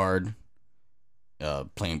backyard,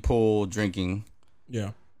 playing pool, drinking.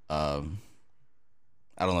 Yeah. I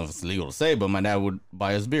don't know if it's legal to say, but my dad would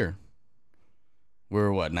buy us beer. We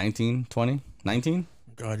were what, 19, 20, 19?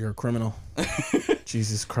 God, you're a criminal.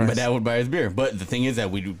 Jesus Christ. My dad would buy us beer. But the thing is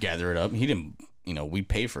that we'd gather it up. He didn't, we'd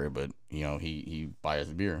pay for it, but, he'd buy us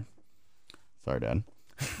beer. Sorry, Dad.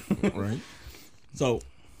 Right. So,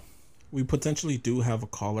 we potentially do have a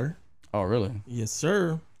caller. Oh, really? Yes,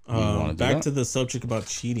 sir. Back to the subject about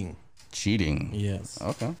cheating. Cheating. Yes.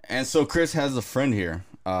 Okay. And so Chris has a friend here.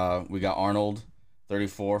 We got Arnold,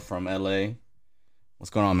 34 from LA. What's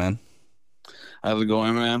going on, man? How's it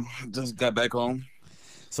going, man? Just got back home.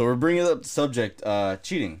 So we're bringing up the subject,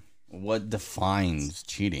 cheating. What defines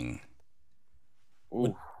cheating?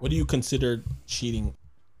 What do you consider cheating?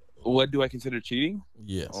 What do I consider cheating?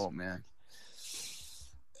 Yes. Oh man.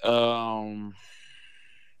 So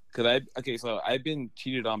I've been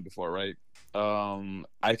cheated on before, right?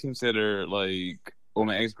 I consider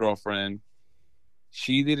my ex-girlfriend,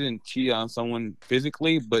 she didn't cheat on someone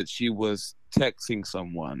physically, but she was texting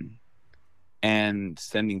someone and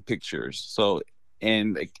sending pictures. So,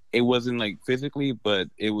 and it wasn't physically, but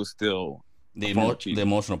it was still the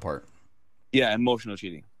emotional part. Yeah, emotional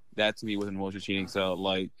cheating. That to me was emotional cheating. So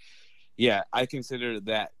yeah, I consider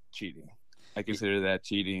that cheating.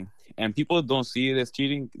 And people don't see it as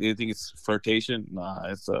cheating. They think it's flirtation. Nah,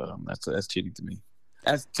 that's cheating to me.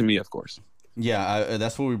 That's to me, of course. Yeah,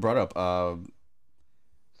 that's what we brought up.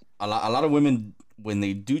 A lot of women, when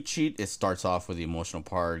they do cheat, it starts off with the emotional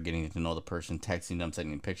part, getting to know the person, texting them,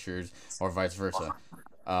 sending pictures, or vice versa.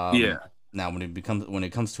 Yeah. Now, when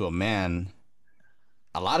it comes to a man,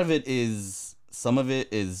 some of it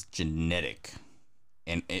is genetic,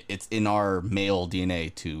 and it's in our male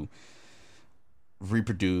DNA to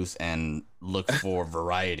reproduce and look for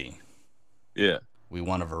variety. Yeah. We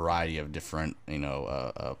want a variety of different,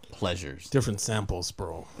 pleasures. Different samples,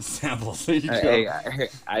 bro. Samples. There you go.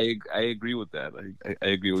 I agree with that. I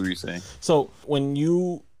agree with what you're saying. So when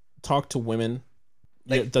you talk to women,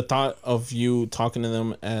 Like- the thought of you talking to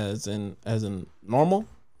them as in normal,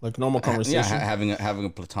 like normal conversation. Yeah, having a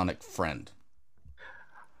platonic friend.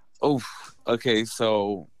 Oh, okay.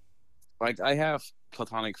 So, like, I have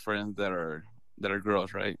platonic friends that are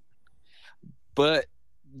girls, right? But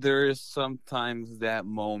there is sometimes that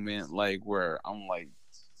moment, like, where I'm like,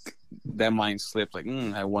 that mind slips, like,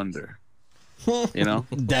 I wonder, you know?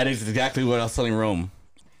 That is exactly what I was telling Rome.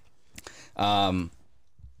 And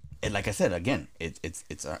like I said, again, it's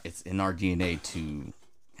in our DNA to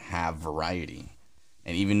have variety,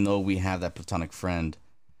 and even though we have that platonic friend,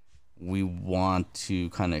 we want to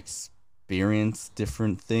kind of experience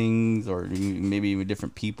different things, or maybe even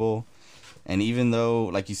different people. And even though,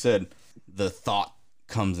 like you said, the thought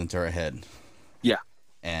comes into our head, Yeah.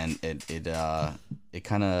 and it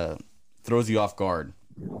kind of throws you off guard,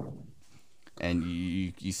 and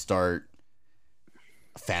you start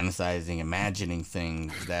fantasizing, imagining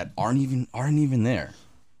things that aren't even there.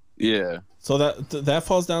 Yeah. So that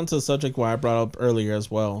falls down to the subject why I brought up earlier as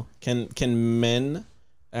well. Can men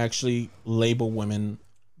actually label women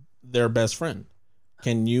their best friend?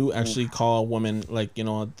 Can you actually call a woman like,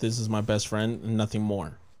 this is my best friend and nothing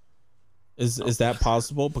more? Is that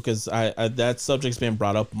possible? Because I that subject's been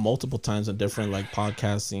brought up multiple times in different like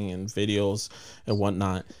podcasting and videos and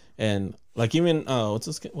whatnot. And like even what's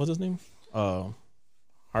his name?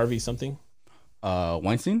 Harvey something?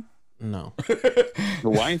 Weinstein? No. The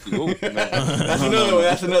Weinstein. Oh, no.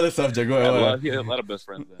 That's another subject. Go ahead. He had a lot of best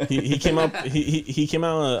friends. Then. He came up. He came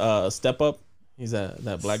out Step Up. He's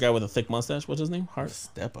that black guy with a thick mustache. What's his name?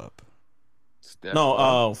 Step Up.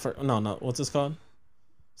 No. What's this called?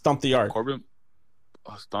 Stomp the Yard. Corbin.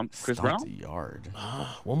 Chris Brown. The Yard.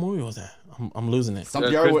 What movie was that? I'm losing it. Stomp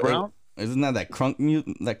the Yard. Chris Brown. Isn't that Crunk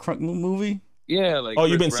movie? Yeah, like. Oh,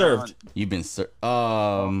 Chris You've Been Brown. Served. You've been served.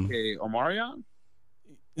 Okay, Omarion.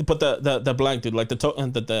 But the black dude, like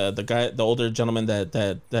the guy, the older gentleman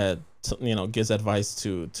that gives advice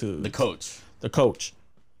to the coach. The coach.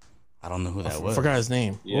 I don't know who that was. I forgot his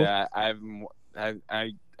name. Yeah, I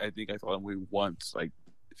think I saw him movie once, like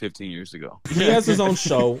 15 years ago. He has his own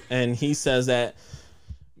show, and he says that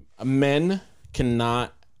men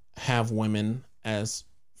cannot have women as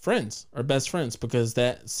friends or best friends because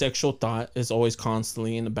that sexual thought is always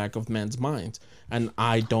constantly in the back of men's minds, and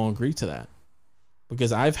I don't agree to that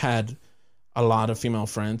because I've had a lot of female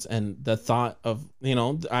friends, and the thought of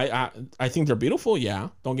I think they're beautiful. Yeah,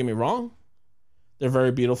 don't get me wrong, they're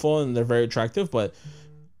very beautiful and they're very attractive, but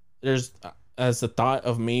there's as the thought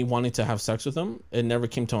of me wanting to have sex with them, it never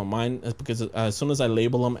came to my mind because as soon as I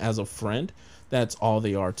label them as a friend, that's all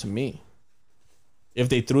they are to me. If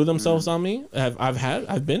they threw themselves on me,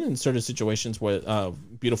 I've been in certain situations where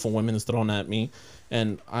beautiful women is thrown at me,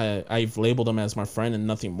 and I've labeled them as my friend and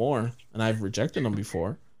nothing more, and I've rejected them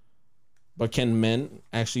before. But can men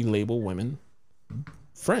actually label women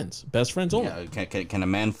friends, best friends only? Yeah, can a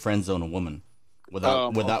man friend zone a woman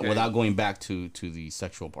without going back to the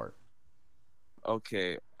sexual part?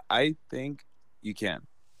 Okay, I think you can,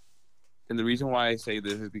 and the reason why I say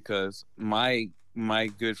this is because my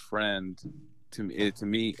good friend to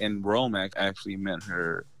me and Romac actually met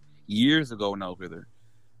her years ago when I was with her.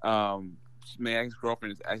 My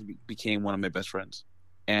ex-girlfriend actually became one of my best friends,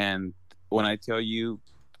 and when I tell you,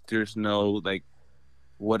 there's no like,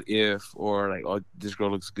 what if or like, oh, this girl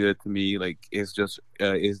looks good to me. Like it's just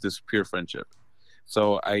this pure friendship.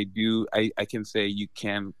 So I can say you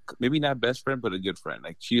can, maybe not best friend, but a good friend.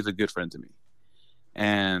 Like she's a good friend to me,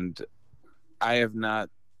 and I have not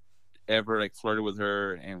ever like flirted with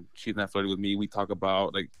her, and she's not flirted with me. We talk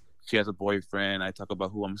about like she has a boyfriend. I talk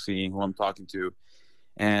about who I'm seeing, who I'm talking to,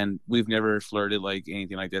 and we've never flirted like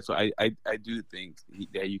anything like that. So I do think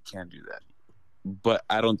that you can do that, but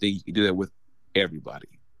I don't think you can do that with everybody.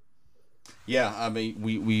 Yeah, I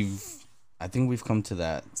mean I think we've come to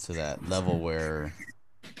that level where,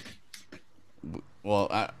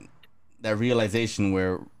 that realization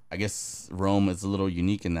where I guess Rome is a little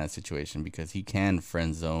unique in that situation because he can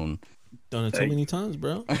friend zone. Done it too many times,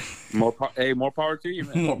 bro. More power to you,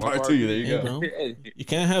 man. More power to you. There you go. Bro. You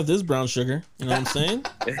can't have this brown sugar. You know what I'm saying?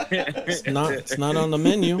 It's not on the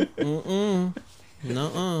menu.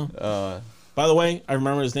 No. By the way, I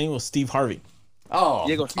remember his name was Steve Harvey. Oh,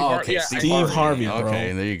 yeah, Steve Harvey. Okay, Yeah, Steve Harvey, bro.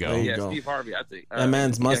 Okay, there you go. There you go. Steve Harvey. I think That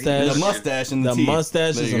man's mustache. The mustache and the teeth.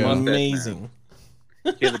 mustache There is you go. amazing.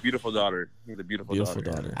 He has a beautiful daughter. He has a beautiful, Beautiful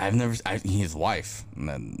daughter. daughter. I've never. His wife. And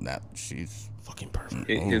then that she's Fucking perfect.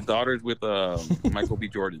 His daughter's with Michael B.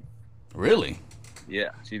 Jordan. really. Yeah,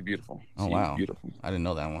 she's beautiful. Oh She's wow. beautiful. I didn't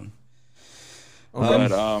know that one.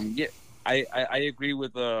 But yeah, I agree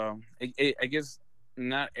with I guess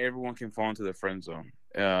not everyone can fall into the friend zone.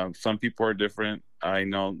 Some people are different. I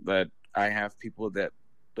know that I have people that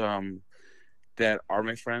that are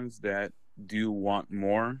my friends that do want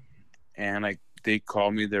more, and like they call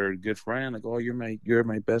me their good friend. Like, oh, you're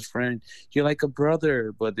my best friend. You're like a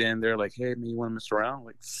brother. But then they're like, hey, man, you want to mess around?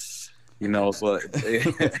 Like, so.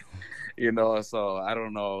 So I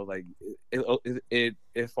don't know. Like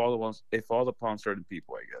it falls upon certain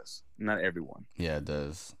people, I guess. Not everyone. Yeah, it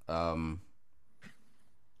does.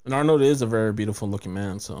 And Arnold is a very beautiful looking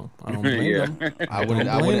man, so I don't blame Yeah. him. I Don't wouldn't.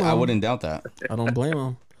 I blame wouldn't. I him. wouldn't doubt that. I don't blame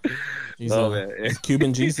him. He's, Oh, man. he's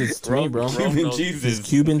Cuban Jesus to me, bro. Rome Cuban knows- Jesus. He's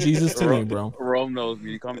Cuban Jesus to me, bro. Rome knows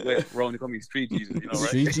me. You call me Street Jesus. You know, right?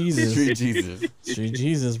 Street Jesus. Street Jesus. Street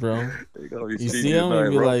Jesus, bro. They call me You Street see Jesus. him All and right,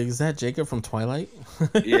 be Rome. like, is that Jacob from Twilight?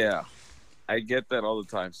 Yeah, I get that all the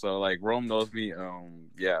time. So like Rome knows me.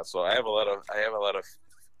 Yeah. So I have a lot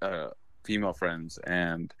of female friends,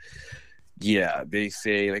 and yeah, they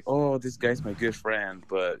say like, oh, this guy's my good friend,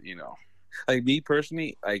 but like me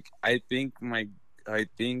personally, like I think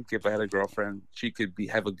if I had a girlfriend, she could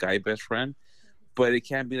have a guy best friend, but it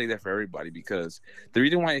can't be like that for everybody, because the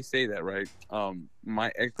reason why I say that, right?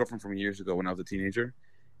 My ex girlfriend from years ago when I was a teenager,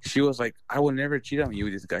 she was like, I would never cheat on you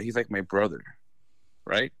with this guy. He's like my brother,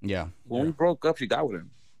 right? Yeah. When we broke up, she got with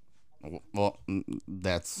him. Well,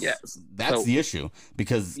 that's Yes. that's So- the issue,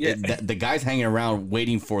 because Yeah. the guy's hanging around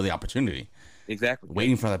waiting for the opportunity, Exactly.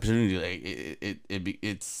 waiting for the opportunity. Like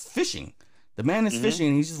it's fishing. The man is fishing,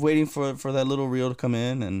 and he's just waiting for that little reel to come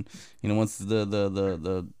in, and once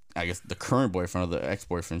the I guess the current boyfriend or the ex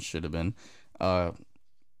boyfriend should have been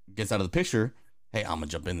gets out of the picture. Hey, I'm gonna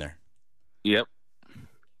jump in there, Yep.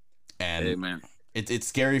 and Hey, man. it's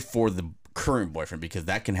scary for the current boyfriend, because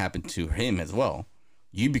that can happen to him as well.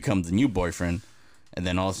 You become the new boyfriend, and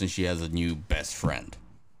then all of a sudden she has a new best friend,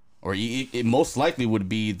 or it most likely would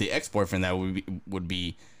be the ex boyfriend that would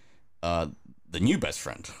be the new best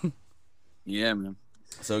friend. Yeah, man.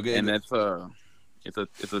 So good. And that's it's a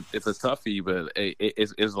toughie, but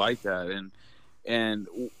it's like that,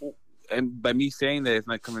 and by me saying that, it's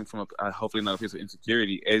not coming from hopefully not a place of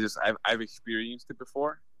insecurity. It's just I've experienced it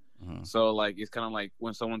before. Mhm. So like it's kind of like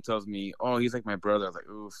when someone tells me, "Oh, he's like my brother," I was like,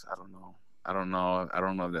 "Oof, I don't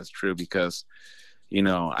know if that's true," because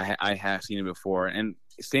I have seen it before. And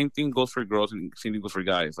same thing goes for girls, and same thing goes for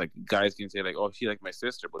guys. Like guys can say like, "Oh, she's like my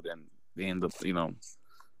sister," but then they end up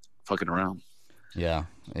fucking around. Yeah,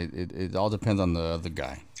 it all depends on the other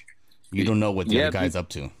guy. You don't know what the other guy's up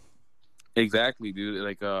to. Exactly, dude.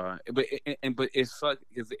 Like, but it's like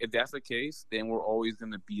if that's the case, then we're always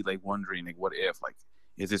gonna be like wondering, like, what if, like,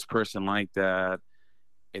 is this person like that?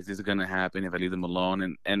 Is this gonna happen if I leave them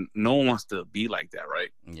alone? And no one wants to be like that, right?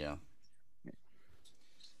 Yeah.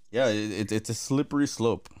 Yeah, it's a slippery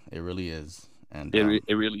slope. It really is, and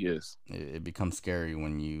It really is. it becomes scary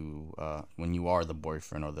when you are the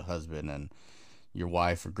boyfriend or the husband, and your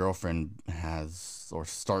wife or girlfriend has or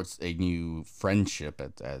starts a new friendship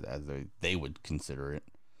as they would consider it.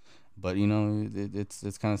 But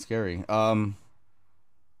it's kind of scary.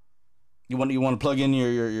 You want to plug in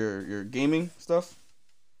your gaming stuff?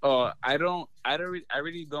 Oh, I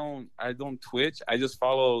really don't. I don't Twitch. I just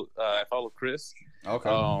follow. I follow Chris. Okay.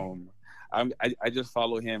 I just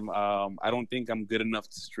follow him. I don't think I'm good enough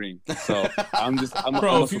to stream, so I'm Bro, I'm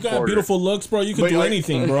a if you got supporter. beautiful looks, bro, you can But do like-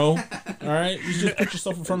 anything, bro. All right, you just put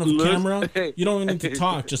yourself in front of the Look, camera. hey, You don't even need to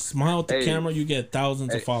talk. Just smile at the hey, camera. You get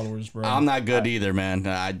thousands of hey, followers, bro. I'm not good either, man.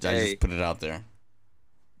 I Hey. just put it out there.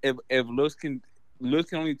 If looks can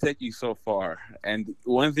only take you so far, and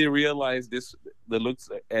once they realize the looks,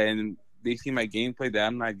 and they see my gameplay that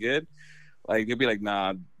I'm not good, like they'll be like,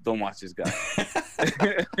 nah, don't watch this guy.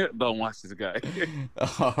 Don't watch this guy.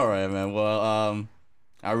 All right, man. Well,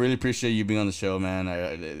 I really appreciate you being on the show, man.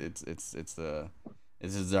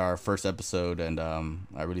 This is our first episode, and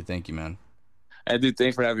I really thank you, man. I do.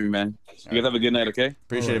 Thanks for having me, man. You guys have a good night, okay?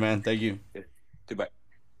 Appreciate it, man. Thank you. Goodbye.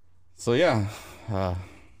 So yeah,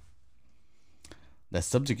 that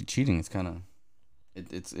subject of cheating is kind of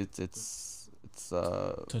it's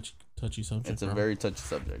Touchy subject. it's a bro. very touchy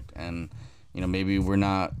subject, and maybe we're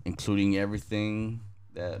not including everything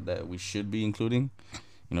that we should be including,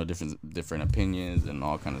 different opinions and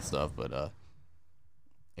all kind of stuff, but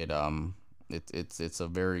it's a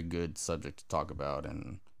very good subject to talk about,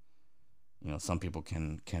 and some people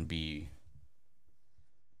can be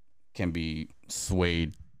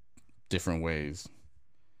swayed different ways,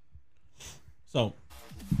 So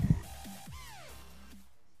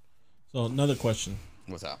another question.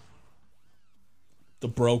 What's up? The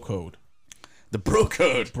bro code. The bro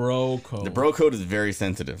code. Bro code. The bro code is very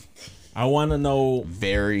sensitive. I want to know.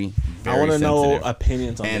 Very I want to know sensitive.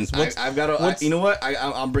 opinions on And this. I've got to. You know what?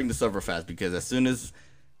 I'll bring this up real fast because as soon as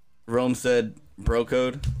Rome said bro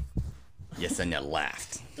code, Yesenia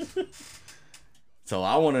laughed. So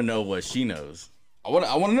I want to know what she knows. I want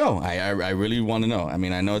to know. I really want to know. I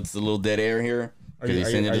mean, I know it's a little dead air here because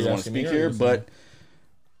Yesenia doesn't want to speak here, but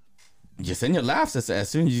Yesenia laughs as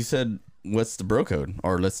soon as you said, "What's the bro code?"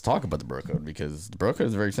 or "Let's talk about the bro code," because the bro code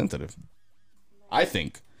is very sensitive. I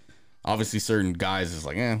think. Obviously, certain guys is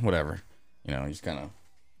like, whatever. You know, he's kind of.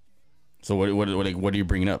 So what are you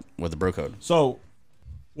bringing up with the bro code? So,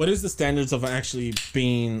 what is the standards of actually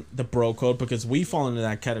being the bro code? Because we fall into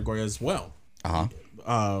that category as well.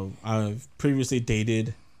 I've previously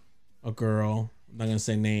dated a girl. I'm not gonna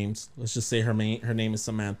say names. Let's just say her name is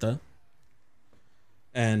Samantha.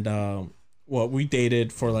 And we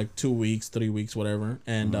dated for like 2 weeks, 3 weeks, whatever.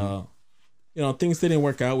 And things didn't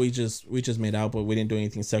work out. We just made out, but we didn't do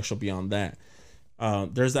anything sexual beyond that.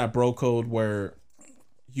 There's that bro code where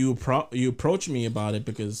you approach me about it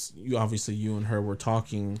because you and her were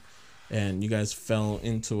talking, and you guys fell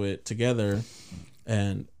into it together,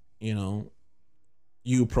 and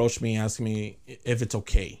you approached me asking me if it's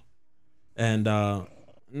okay, and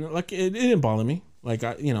like it didn't bother me. Like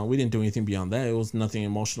we didn't do anything beyond that. It was nothing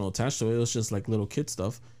emotional attached to it. It was just like little kid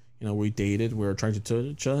stuff. We dated, we were attracted to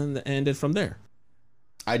each other, and ended from there.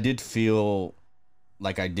 I did feel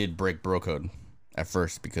like I did break bro code at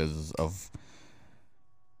first because of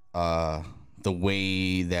the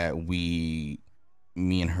way that me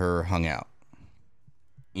and her hung out.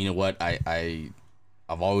 You know what? I've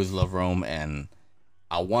always loved Rome, and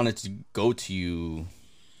I wanted to go to you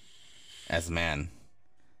as a man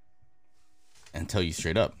and tell you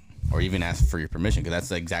straight up, or even ask for your permission, because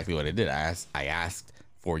that's exactly what I did. I asked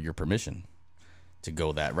for your permission to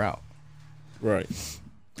go that route. Right.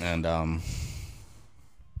 And I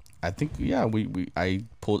think I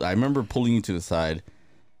remember pulling you to the side.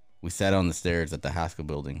 We sat on the stairs at the Haskell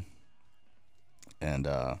building, and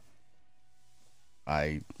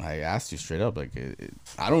I asked you straight up, like,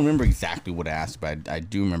 I don't remember exactly what I asked, but I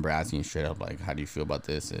do remember asking you straight up, like, how do you feel about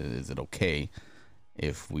this? Is it okay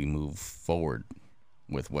if we move forward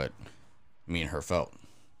with what me and her felt?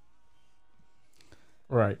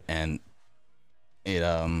 Right. And it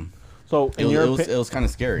was kind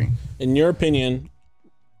of scary. In your opinion,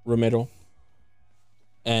 Romero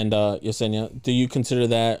and Yesenia, do you consider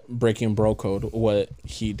that breaking bro code what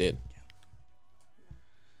he did?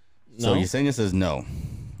 So Yesenia says no.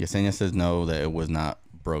 Yesenia says no, that it was not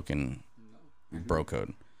broken bro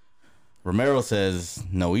code. Romero says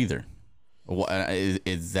no either.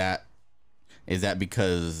 Is that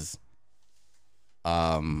because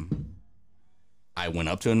I went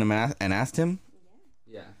up to him and asked him?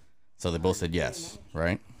 Yeah. So they both said yes,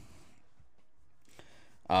 right?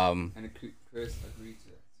 And Chris agreed to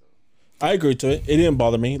it. So. I agreed to it. It didn't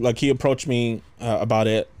bother me. Like, he approached me about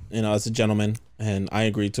it, as a gentleman, and I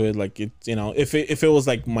agreed to it. Like, if it was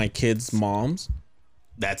like my kids' moms,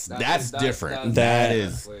 that's different.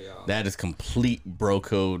 That is complete bro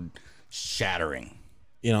code shattering.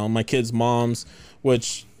 My kids' moms,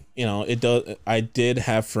 which it does. I did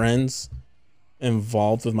have friends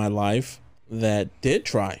involved with my life that did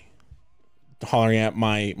try hollering at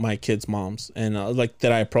my kids' moms, and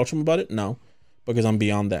did I approach them about it? No, because I'm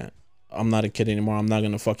beyond that. I'm not a kid anymore. I'm not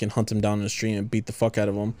gonna fucking hunt them down in the street and beat the fuck out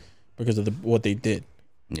of them because of what they did.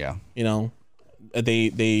 Yeah.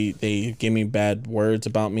 They gave me bad words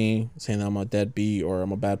about me, saying that I'm a deadbeat or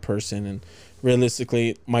I'm a bad person, and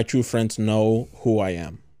realistically, my true friends know who I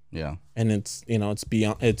am. Yeah. And it's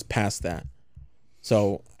past that.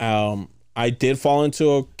 So I did fall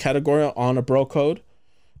into a category on a bro code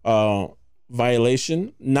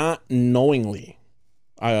violation, not knowingly.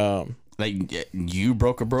 Like, you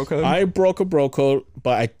broke a bro code? I broke a bro code,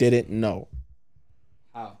 but I didn't know.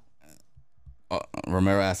 How?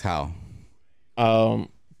 Romero asked how. My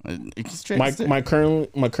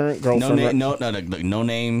current girlfriend. No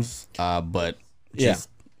names. But just,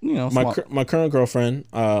 my current girlfriend.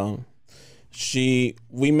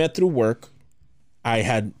 We met through work.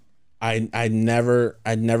 I never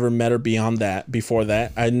met her beyond that. Before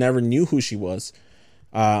that, I never knew who she was.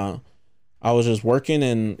 I was just working,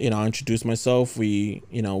 and I introduced myself. We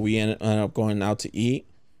ended up going out to eat.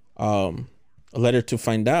 Later to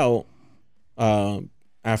find out,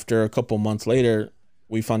 after a couple months later,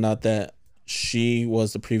 we found out that she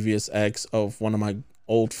was the previous ex of one of my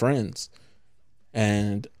old friends,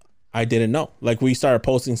 and I didn't know. Like, we started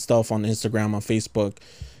posting stuff on Instagram, on Facebook,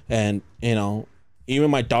 and you know, even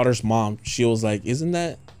my daughter's mom, she was like, "Isn't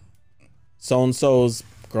that so and so's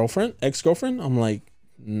girlfriend, ex-girlfriend?" I'm like,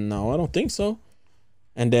 "No, I don't think so."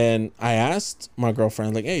 And then I asked my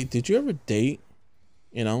girlfriend, like, "Hey, did you ever date,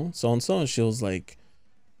 you know, so and so?" And she was like,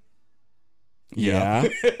 "Yeah."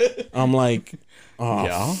 I'm like, "Oh,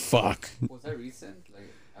 Yeah. fuck." Was that recent?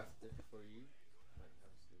 Like after for you?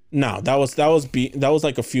 No, that was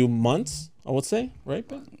like a few months, I would say, right?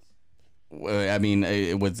 Ben? I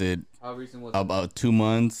mean, was it How recent was it? about 2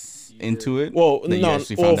 months into it? Well, that you no,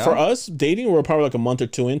 actually well, found for out? us dating, we're probably like a month or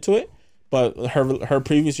two into it. But her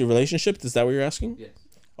previous relationship, is that what you're asking? Yes.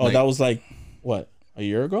 Oh, Like- that was like what, a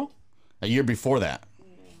year ago? A year before that.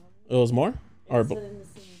 It was more, or It's it within the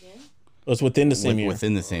same year. was within the same year.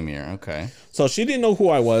 Within the same year. Okay. So she didn't know who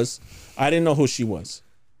I was. I didn't know who she was.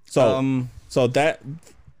 So so that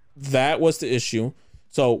was the issue.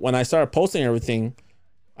 So when I started posting everything,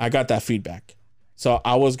 I got that feedback. So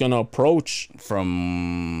I was gonna approach.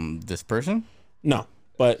 From this person? No,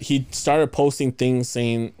 but he started posting things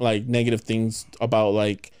saying like negative things about,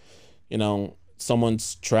 like, you know,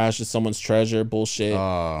 someone's trash is someone's treasure, bullshit,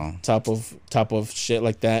 Oh. type of shit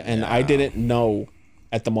like that. And I didn't know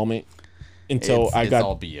at the moment until It's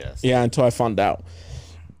all BS. yeah, until I found out.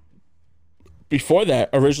 Before that,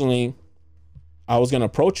 originally, I was gonna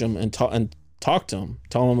approach him and talk to him,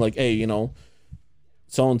 tell him like, "Hey, you know,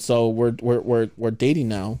 so and so, we're dating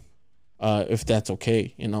now. If that's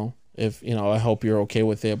okay, you know, if you know, I hope you're okay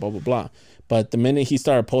with it, blah blah blah." But the minute he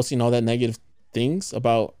started posting all that negative things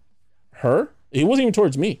about her, it wasn't even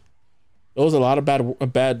towards me. It was a lot of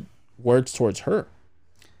bad words towards her.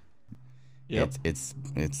 Yep. It's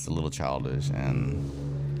a little childish, and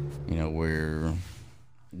you know,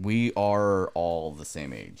 we are all the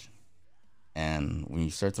same age. And when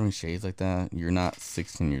you start throwing shades like that, you're not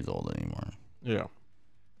 16 years old anymore. Yeah.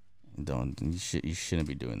 You shouldn't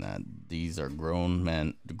be doing that. These are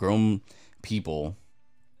grown people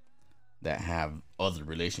that have other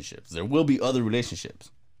relationships. There will be other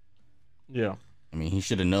relationships. Yeah. I mean, he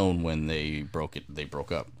should have known when they broke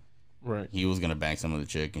up. Right. He was gonna bang some other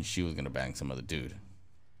chick, and she was gonna bang some other dude.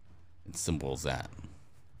 It's simple as that.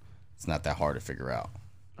 It's not that hard to figure out.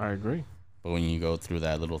 I agree. But when you go through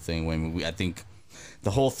that little thing, I think the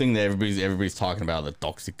whole thing that everybody's talking about, the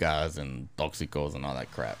toxicas and toxicos and all that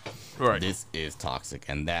crap. Right. This is toxic,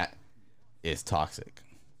 and that is toxic.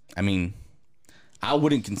 I mean, I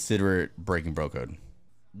wouldn't consider it breaking bro code.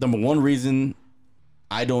 Number one reason,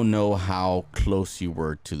 I don't know how close you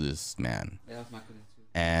were to this man, Yeah, that's my question too.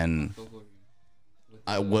 and Go for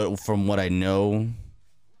you. from what I know,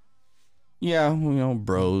 yeah, you know,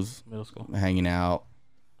 bros Middle school. hanging out,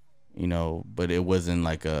 you know, but it wasn't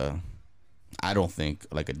like I don't think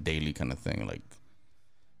like a daily kind of thing. Like,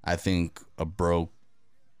 I think the bro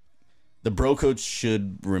code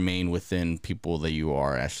should remain within people that you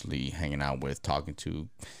are actually hanging out with, talking to,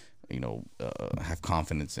 you know, have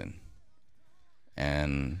confidence in.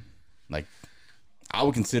 And like, I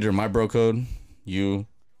would consider my bro code, you,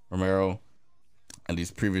 Romero, at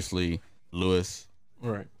least previously, Luis,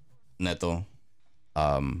 Right. Neto.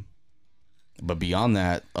 But beyond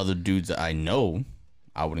that, other dudes that I know,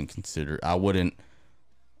 I wouldn't consider. I wouldn't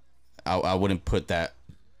put that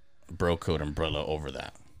bro code umbrella over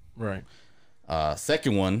that. Right.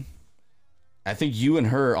 Second one, I think you and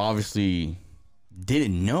her obviously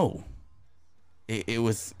didn't know. It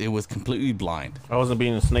was completely blind. I wasn't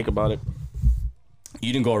being a snake about it.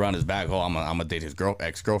 You didn't go around his back. Oh, I'm gonna date his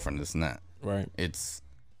ex-girlfriend. This and that. Right.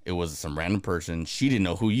 It was some random person. She didn't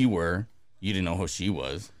know who you were. You didn't know who she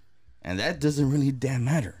was, and that doesn't really damn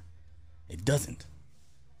matter. It doesn't.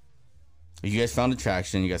 You guys found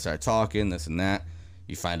attraction. You guys started talking, this and that.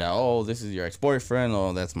 You find out, oh, this is your ex-boyfriend.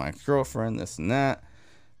 Oh, that's my ex-girlfriend. This and that.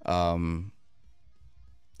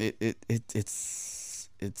 It's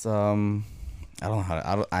I don't know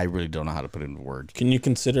how I really don't know how to put it into words. Can you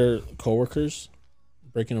consider coworkers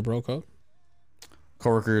breaking a bro code?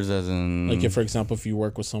 Coworkers, as in, Like, if, for example, if you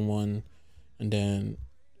work with someone and then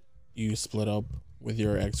you split up with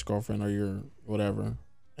your ex-girlfriend or your whatever,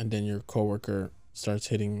 and then your coworker starts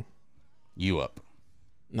hitting you up.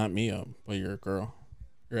 not me up, but your girl,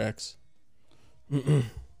 your ex.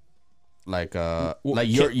 Like your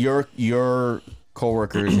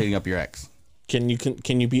coworker is hitting up your ex. Can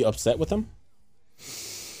you be upset with them?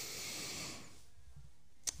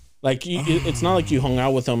 Like, it's not like you hung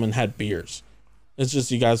out with them and had beers. It's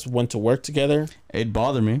just you guys went to work together. It'd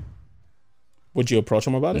bother me. Would you approach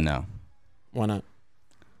them about it? No. Why not?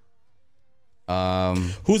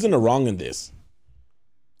 Who's in the wrong in this?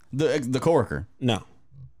 The coworker? No,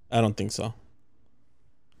 I don't think so.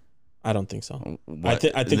 I don't think so. What,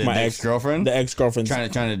 I think my ex-girlfriend, the ex-girlfriend, trying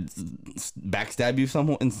to backstab you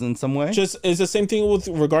in some way. Just it's the same thing with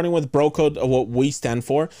regarding with bro code. What we stand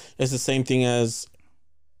for is the same thing as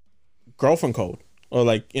girlfriend code or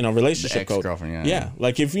like relationship code. Ex-girlfriend, Yeah,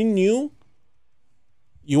 like if you knew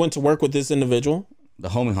you went to work with this individual, the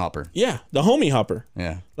homie hopper. Yeah, the homie hopper.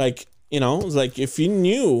 Yeah, like it's like if you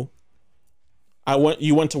knew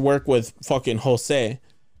you went to work with fucking Jose.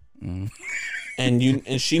 And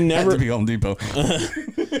she never had to be Home Depot.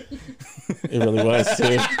 It really was, too.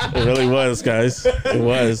 It really was, guys. It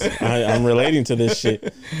was. I'm relating to this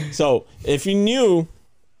shit. So if you knew,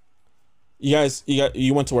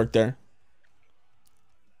 you went to work there,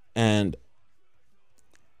 and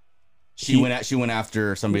she went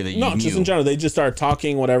after somebody that you knew. Just in general, they just started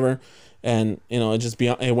talking, whatever, and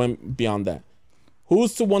it went beyond that.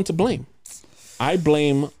 Who's the one to blame? I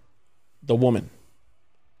blame the woman.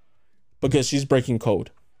 Because she's breaking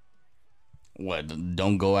code. What?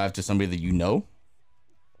 Don't go after somebody that you know?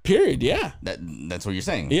 Period. Yeah. That's what you're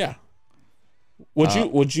saying. Yeah.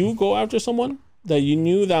 Would you go after someone that you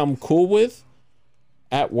knew that I'm cool with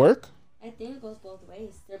at work? I think it goes both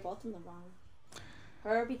ways. They're both in the wrong.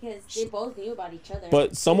 Her because they both knew about each other.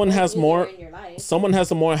 But someone has more. Someone has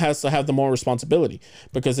to have the more responsibility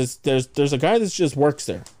because there's a guy that just works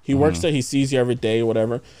there. He works there. He sees you every day,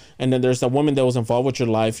 whatever. And then there's a woman that was involved with your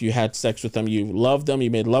life. You had sex with them. You loved them. You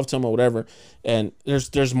made love to them or whatever. And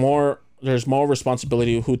there's more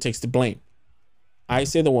responsibility. Who takes the blame? I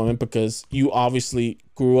say the woman because you obviously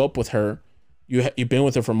grew up with her. You've been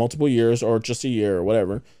with her for multiple years or just a year or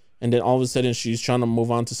whatever. And then all of a sudden she's trying to move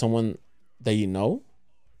on to someone that you know.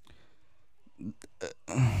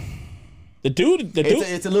 The dude.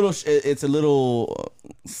 It's a little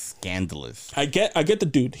scandalous. I get the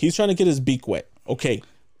dude. He's trying to get his beak wet. Okay,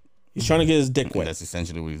 he's trying to get his dick wet. That's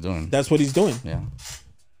essentially what he's doing. That's what he's doing. Yeah.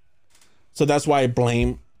 So that's why I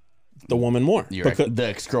blame the woman more. The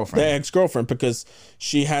ex-girlfriend. The ex-girlfriend because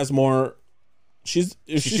she has more. She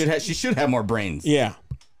should have more brains. Yeah.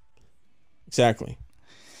 Exactly.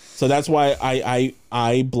 So that's why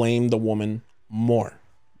I blame the woman more.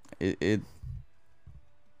 It's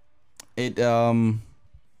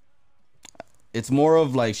more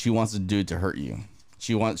of like she wants to do it to hurt you.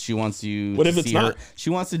 She wants you. What if it's not?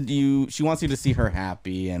 She wants you to see her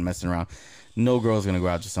happy and messing around. No girl's gonna go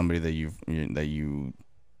out to somebody that you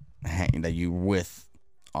with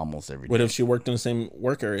almost every day. What if she worked in the same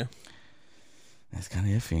work area? That's kind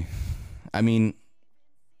of iffy. I mean,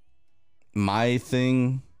 my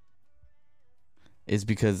thing is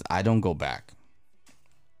because I don't go back.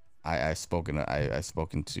 I've spoken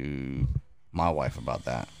to my wife about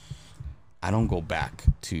that. I don't go back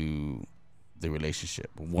to the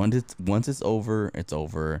relationship. Once it's over, it's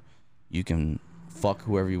over. You can fuck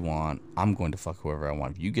whoever you want. I'm going to fuck whoever I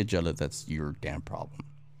want. If you get jealous, that's your damn problem.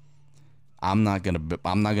 I'm not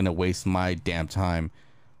gonna waste my damn time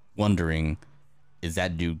wondering, is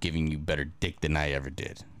that dude giving you better dick than I ever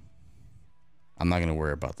did? I'm not gonna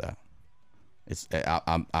worry about that.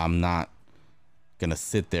 I'm not gonna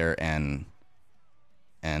sit there and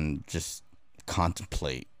just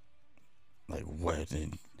contemplate like what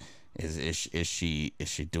is she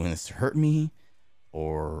doing this to hurt me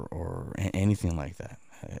or anything like that.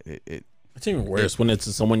 It's even worse when it's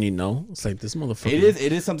someone you know. It's like this motherfucker.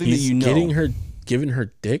 It is something that you know. Giving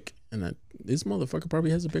her dick, and this motherfucker probably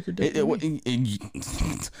has a bigger dick.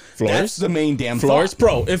 That's the main damn Flores, thought.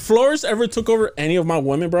 bro. If Flores ever took over any of my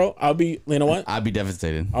women, bro, I'll be. You know what? I'd be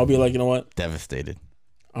devastated. I'll be like, you know what? Devastated.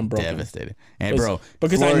 I'm broken. Devastated. And bro,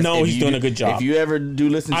 because Flores, I know he's doing a good job. If you ever do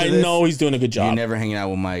listen to this, I know he's doing a good job. You're never hanging out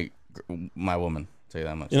with my woman. Tell you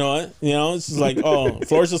that much. You know what? It's just like, oh,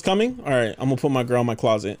 Flores is coming. All right, I'm gonna put my girl in my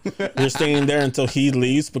closet. You're staying there until he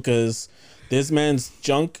leaves because this man's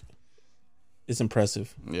junk is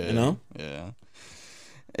impressive. Yeah. You know? Yeah.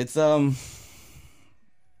 It's I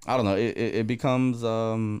don't know. It becomes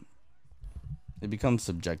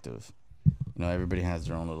subjective. You know, everybody has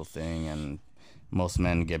their own little thing, and most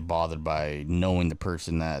men get bothered by knowing the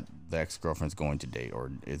person that the ex-girlfriend's going to date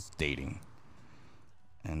or is dating.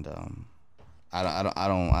 And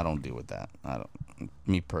I don't deal with that.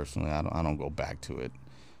 Me personally, I don't go back to it.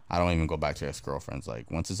 I don't even go back to ex-girlfriends. Like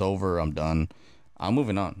once it's over, I'm done. I'm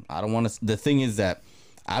moving on. I don't want to. The thing is that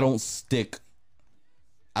I don't stick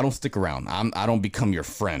around. I don't become your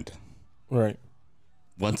friend. Right.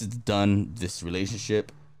 Once it's done, this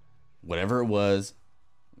relationship, whatever it was,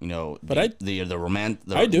 you know. But the romance.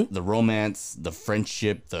 I do. The romance, the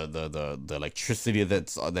friendship, the electricity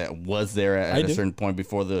that was there at a certain point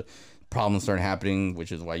before the problems started happening,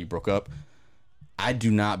 which is why you broke up. I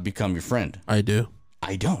do not become your friend. I do.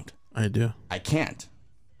 I don't. I do. I can't.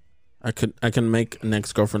 I can make an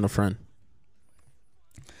ex-girlfriend a friend.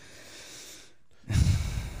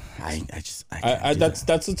 I can't do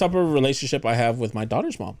that's the type of relationship I have with my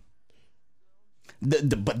daughter's mom.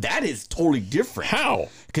 But that is totally different. How?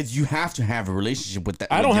 Because you have to have a relationship with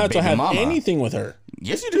that. I with don't your have to baby have mama. anything with her.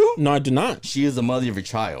 Yes, you do. No, I do not. She is the mother of your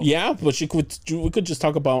child. Yeah, but we could just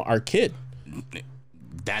talk about our kid.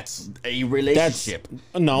 That's a relationship.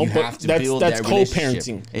 No, You but have to that's build that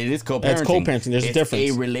co-parenting. It is co-parenting. That's co-parenting. There's a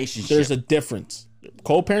difference. A relationship. There's a difference.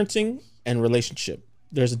 Co-parenting and relationship.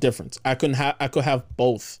 There's a difference. I could have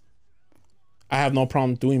both. I have no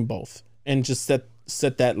problem doing both, and just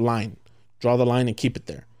set that line, draw the line, and keep it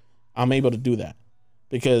there. I'm able to do that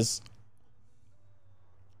because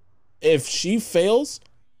if she fails,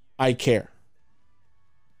 I care.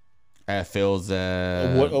 Fails.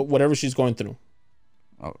 Whatever she's going through.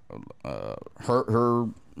 Her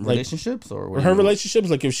relationships or what her relationships,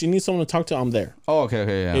 like if she needs someone to talk to, I'm there. Oh,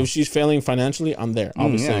 okay, yeah. If she's failing financially, I'm there,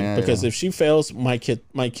 obviously, because if she fails, my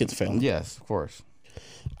kids fail. Yes, of course.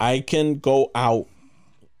 I can go out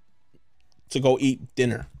to go eat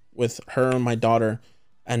dinner with her and my daughter,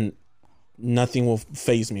 and nothing will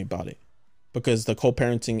faze me about it, because the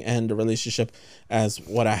co-parenting and the relationship as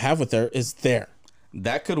what I have with her is there.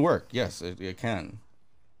 That could work. Yes, it can.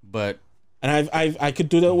 But I could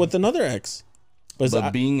do that with another ex.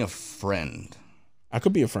 But being a friend, I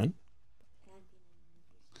could be a friend.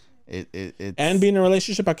 And being in a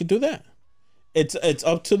relationship, I could do that. It's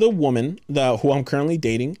up to the woman who I'm currently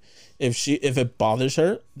dating. If it bothers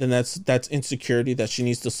her, then that's insecurity that she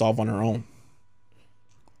needs to solve on her own.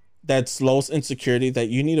 That's low insecurity that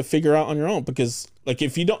you need to figure out on your own. Because like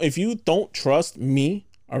if you don't trust me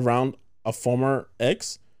around a former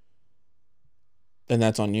ex, then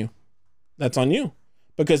that's on you. That's on you,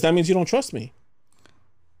 because that means you don't trust me.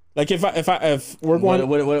 Like if we're going,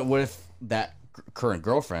 what if that current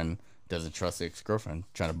girlfriend doesn't trust the ex-girlfriend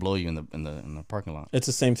trying to blow you in the parking lot? It's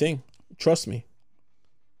the same thing. Trust me.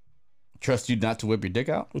 Trust you not to whip your dick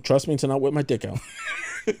out? Trust me to not whip my dick out.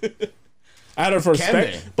 Out of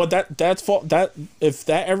respect, but that's fault. That if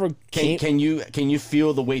that ever can you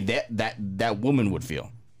feel the way that woman would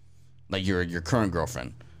feel, like your current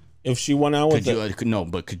girlfriend, if she went out with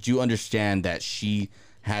could you understand that she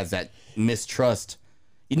has that mistrust,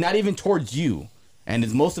 not even towards you,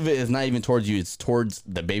 and most of it is not even towards you, it's towards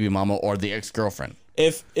the baby mama or the ex-girlfriend.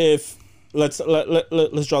 If let's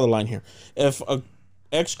draw the line here. If a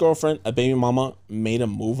ex-girlfriend, a baby mama made a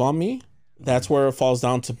move on me, that's where it falls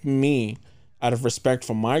down to me, out of respect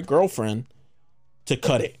for my girlfriend, to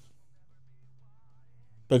cut it.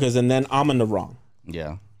 Because then I'm in the wrong.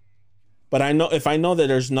 Yeah. But if I know that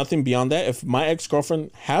there's nothing beyond that, if my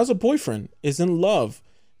ex-girlfriend has a boyfriend, is in love,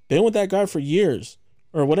 been with that guy for years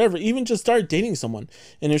or whatever, even just started dating someone,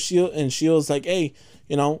 and if she was like, hey,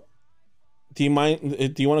 do you want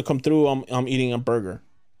to come through? I'm eating a burger.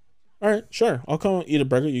 All right, sure, I'll come eat a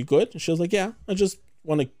burger. You good? And she was like, yeah, I just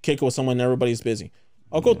want to kick it with someone. Everybody's busy.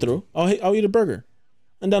 I'll go through. I'll eat a burger,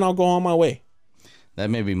 and then I'll go on my way. That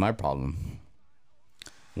may be my problem,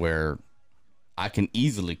 where I can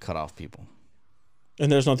easily cut off people,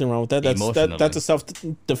 and there's nothing wrong with that. That's a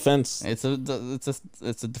self-defense. It's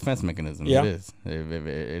a defense mechanism. Yeah. It is.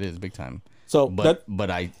 It is big time. So, but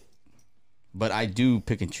I do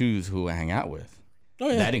pick and choose who I hang out with. Oh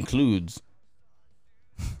yeah. That includes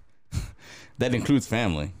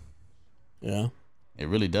family. Yeah. It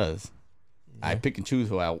really does. Yeah. I pick and choose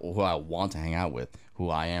who I want to hang out with, who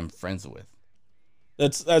I am friends with.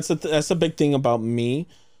 That's a big thing about me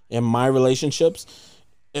in my relationships.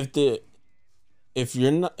 If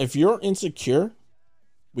you're insecure,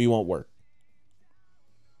 we won't work.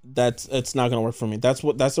 It's not gonna work for me. That's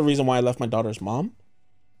the reason why I left my daughter's mom,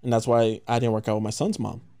 and that's why I didn't work out with my son's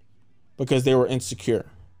mom, because they were insecure.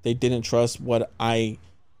 They didn't trust what I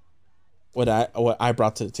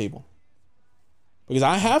brought to the table. Because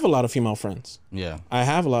I have a lot of female friends. Yeah, I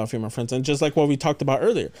have a lot of female friends, and just like what we talked about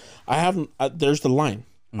earlier, there's the line.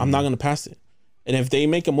 Mm-hmm. I'm not gonna pass it, and if they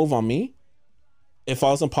make a move on me, it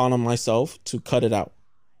falls upon myself to cut it out,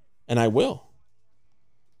 and I will.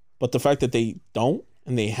 But the fact that they don't,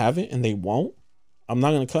 and they haven't, and they won't, I'm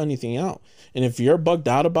not gonna cut anything out. And if you're bugged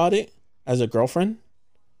out about it as a girlfriend,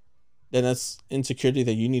 then that's insecurity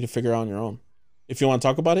that you need to figure out on your own. If you want to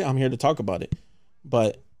talk about it, I'm here to talk about it.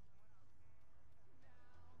 But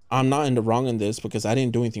I'm not in the wrong in this, because I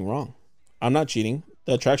didn't do anything wrong. I'm not cheating.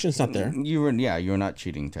 The attraction's not there. You're not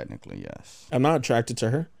cheating technically, yes. I'm not attracted to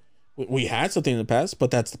her. We had something in the past,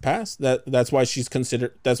 but that's the past. That's why she's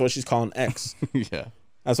considered. That's why she's called an ex. Yeah.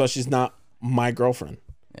 That's why she's not my girlfriend.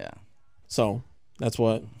 Yeah. So that's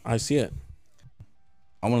what I see it.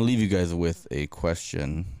 I want to leave you guys with a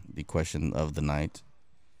question the question of the night.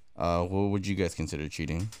 What would you guys consider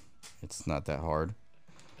cheating? It's not that hard.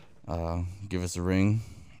 Give us a ring.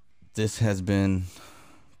 This has been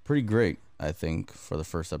pretty great, I think, for the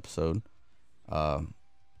first episode.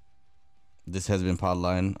 This has been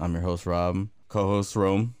Podline. I'm your host, Rob. Co-host,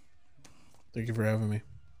 Rome. Thank you for having me.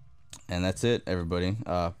 And that's it, everybody.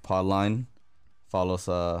 Podline. Follow us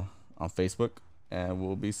on Facebook, and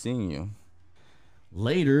we'll be seeing you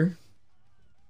later.